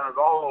he's on a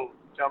roll. Do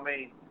you know what I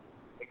mean?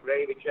 The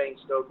gravy train's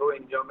still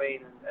going. Do you know what I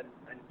mean?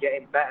 And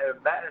getting better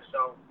and better.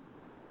 So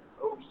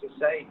who's to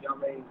say? Do you know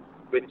what I mean?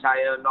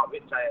 Retire, not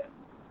retire.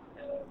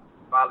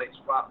 While it's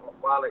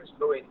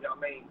going, you know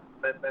what I mean?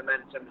 The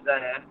momentum's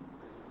there,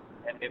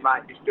 and we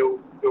might just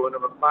do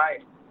another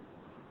fight.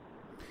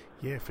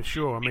 Yeah, for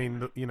sure. I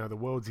mean, the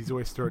world's his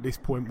oyster at this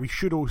point. We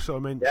should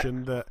also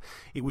mention that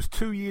it was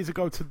 2 years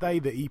ago today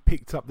that he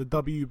picked up the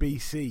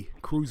WBC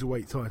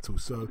cruiserweight title.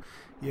 So,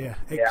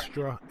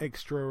 extra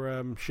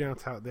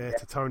shout out there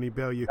to Tony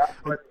Bellew. That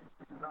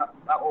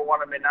was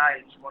one of my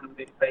nights, one of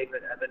my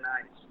favourite ever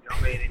nights. You know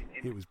what I mean?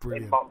 It was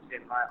brilliant. In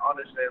boxing, like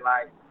honestly,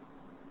 like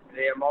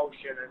the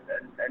emotion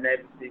and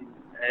everything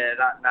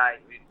that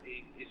night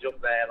is up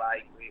there.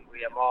 Like we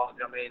are more. You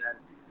know what I mean? And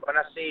when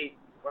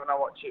I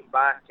watch it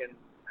back and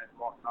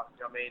whatnot,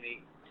 you know what I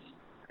mean?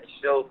 It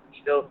still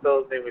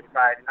fills me with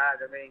pride. Now,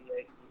 I mean,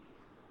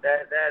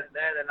 they're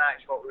the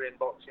nights what we're in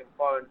boxing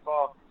for. And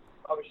for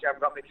obviously, I've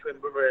got my twin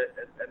brother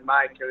and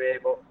my career,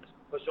 but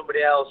for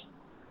somebody else,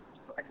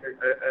 like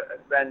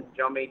a friend,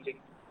 you know what I mean,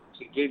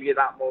 to give you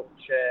that much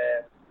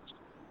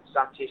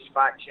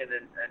satisfaction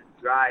and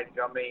drive,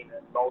 you know what I mean,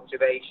 and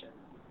motivation.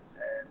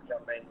 You know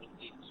what I mean?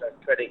 It's a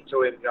credit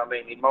to him. You know what I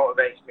mean? He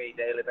motivates me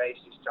daily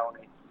basis,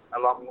 Tony.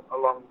 Along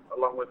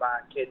with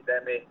our kids,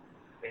 they're my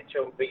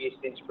two biggest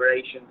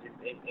inspirations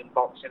in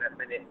boxing at the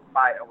minute,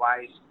 fighter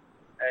wise.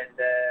 And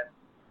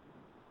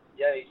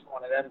he's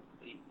one of them.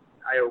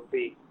 I hope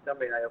he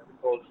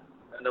pulls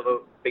another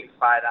big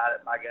fight out of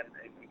the bag and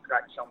he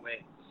cracks on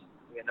with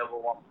another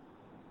one.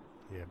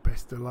 Yeah,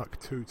 best of luck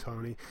too,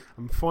 Tony.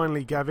 And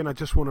finally, Gavin, I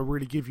just want to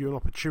really give you an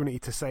opportunity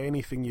to say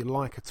anything you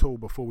like at all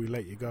before we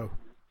let you go.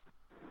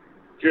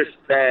 Just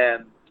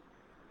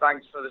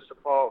thanks for the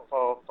support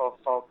for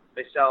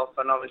myself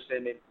and obviously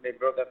my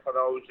brother, for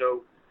those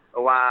who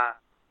are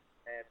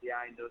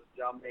behind us, do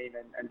you know what I mean,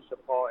 and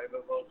supportive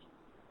of us.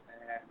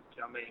 Do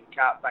you know what I mean?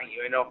 Can't thank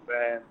you enough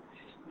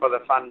for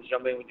the fans. Do you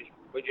know what I mean?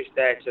 We're just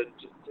there to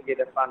give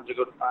the fans a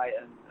good fight,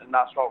 and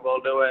that's what we'll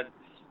do. And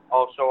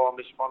also all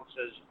my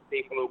sponsors,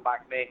 people who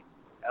back me,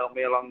 help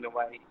me along the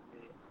way.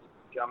 Do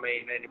you know what I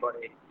mean?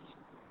 Anybody,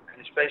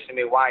 and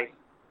especially my wife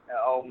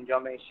at home. Do you know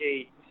what I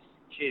mean?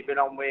 She's been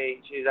on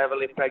way. She's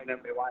heavily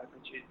pregnant, my wife,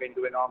 and she's been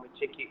doing all my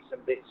tickets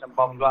and bits and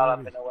bobs while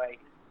I've been away.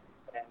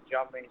 And do you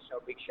know what I mean? So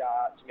big shout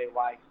out to my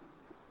wife.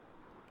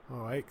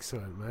 Oh,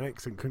 excellent, man!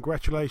 Excellent.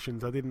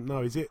 Congratulations. I didn't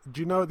know. Do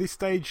you know at this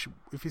stage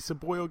if it's a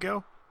boy or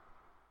girl?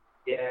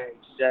 Yeah,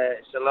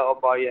 it's a little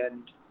boy,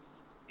 and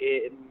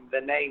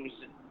the names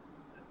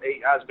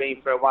it has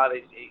been for a while.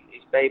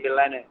 It's baby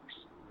Lennox.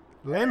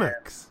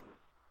 Lennox.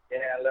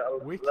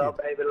 Little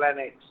baby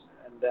Lennox,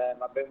 and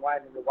I've been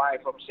winding the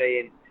wife up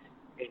saying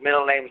his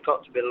middle name's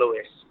got to be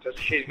Lewis because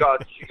she's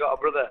got a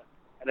brother,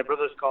 and her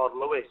brother's called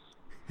Lewis.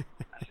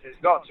 It's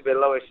got to be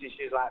Lewis, and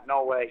she's like,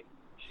 no way.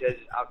 She says,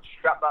 I'll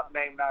scrap that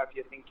name now if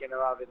you're thinking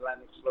of having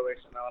Lennox Lewis.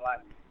 And I was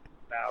like,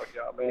 no, do you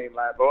know what I mean?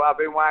 Like, but I've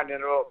been winding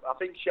her up. I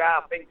think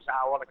Shah thinks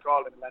I want to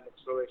call him Lennox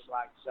Lewis,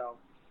 like, so.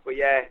 But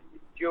yeah,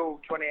 due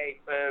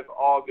 28th of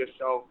August,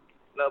 so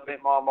a little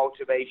bit more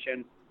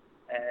motivation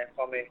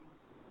for me.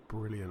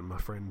 Brilliant, my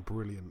friend.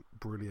 Brilliant.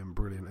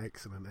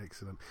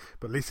 Excellent.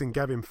 But listen,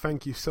 Gavin,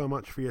 thank you so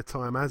much for your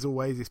time. As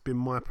always, it's been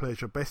my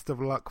pleasure. Best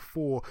of luck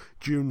for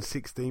June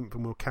 16th,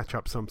 and we'll catch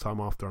up sometime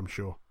after, I'm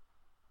sure.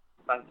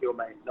 Thank you,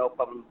 mate. No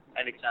problem.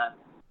 Anytime.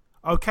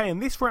 Okay,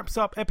 and this wraps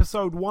up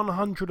episode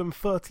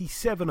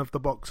 137 of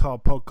the Box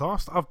Hard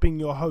podcast. I've been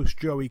your host,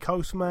 Joey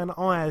Coastman.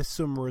 Ayaz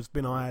Sumra has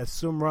been Ayaz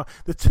Sumra.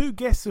 The two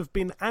guests have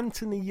been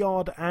Anthony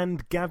Yard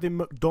and Gavin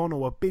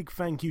McDonnell. A big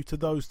thank you to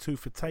those two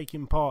for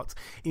taking part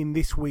in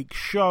this week's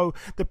show.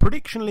 The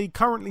prediction league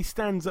currently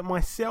stands at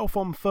myself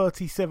on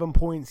 37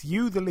 points,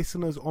 you, the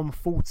listeners, on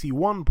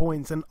 41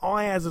 points, and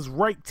Ayaz has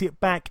raked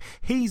it back.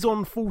 He's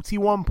on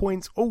 41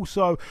 points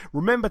also.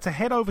 Remember to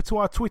head over to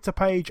our Twitter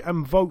page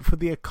and vote for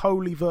the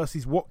Okoli versus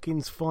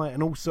Watkins fight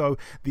and also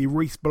the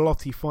Reece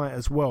Bellotti fight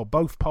as well.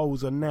 Both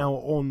polls are now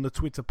on the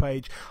Twitter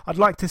page. I'd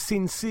like to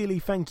sincerely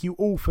thank you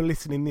all for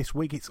listening this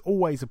week. It's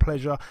always a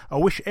pleasure. I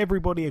wish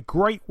everybody a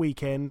great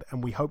weekend,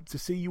 and we hope to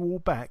see you all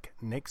back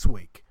next week.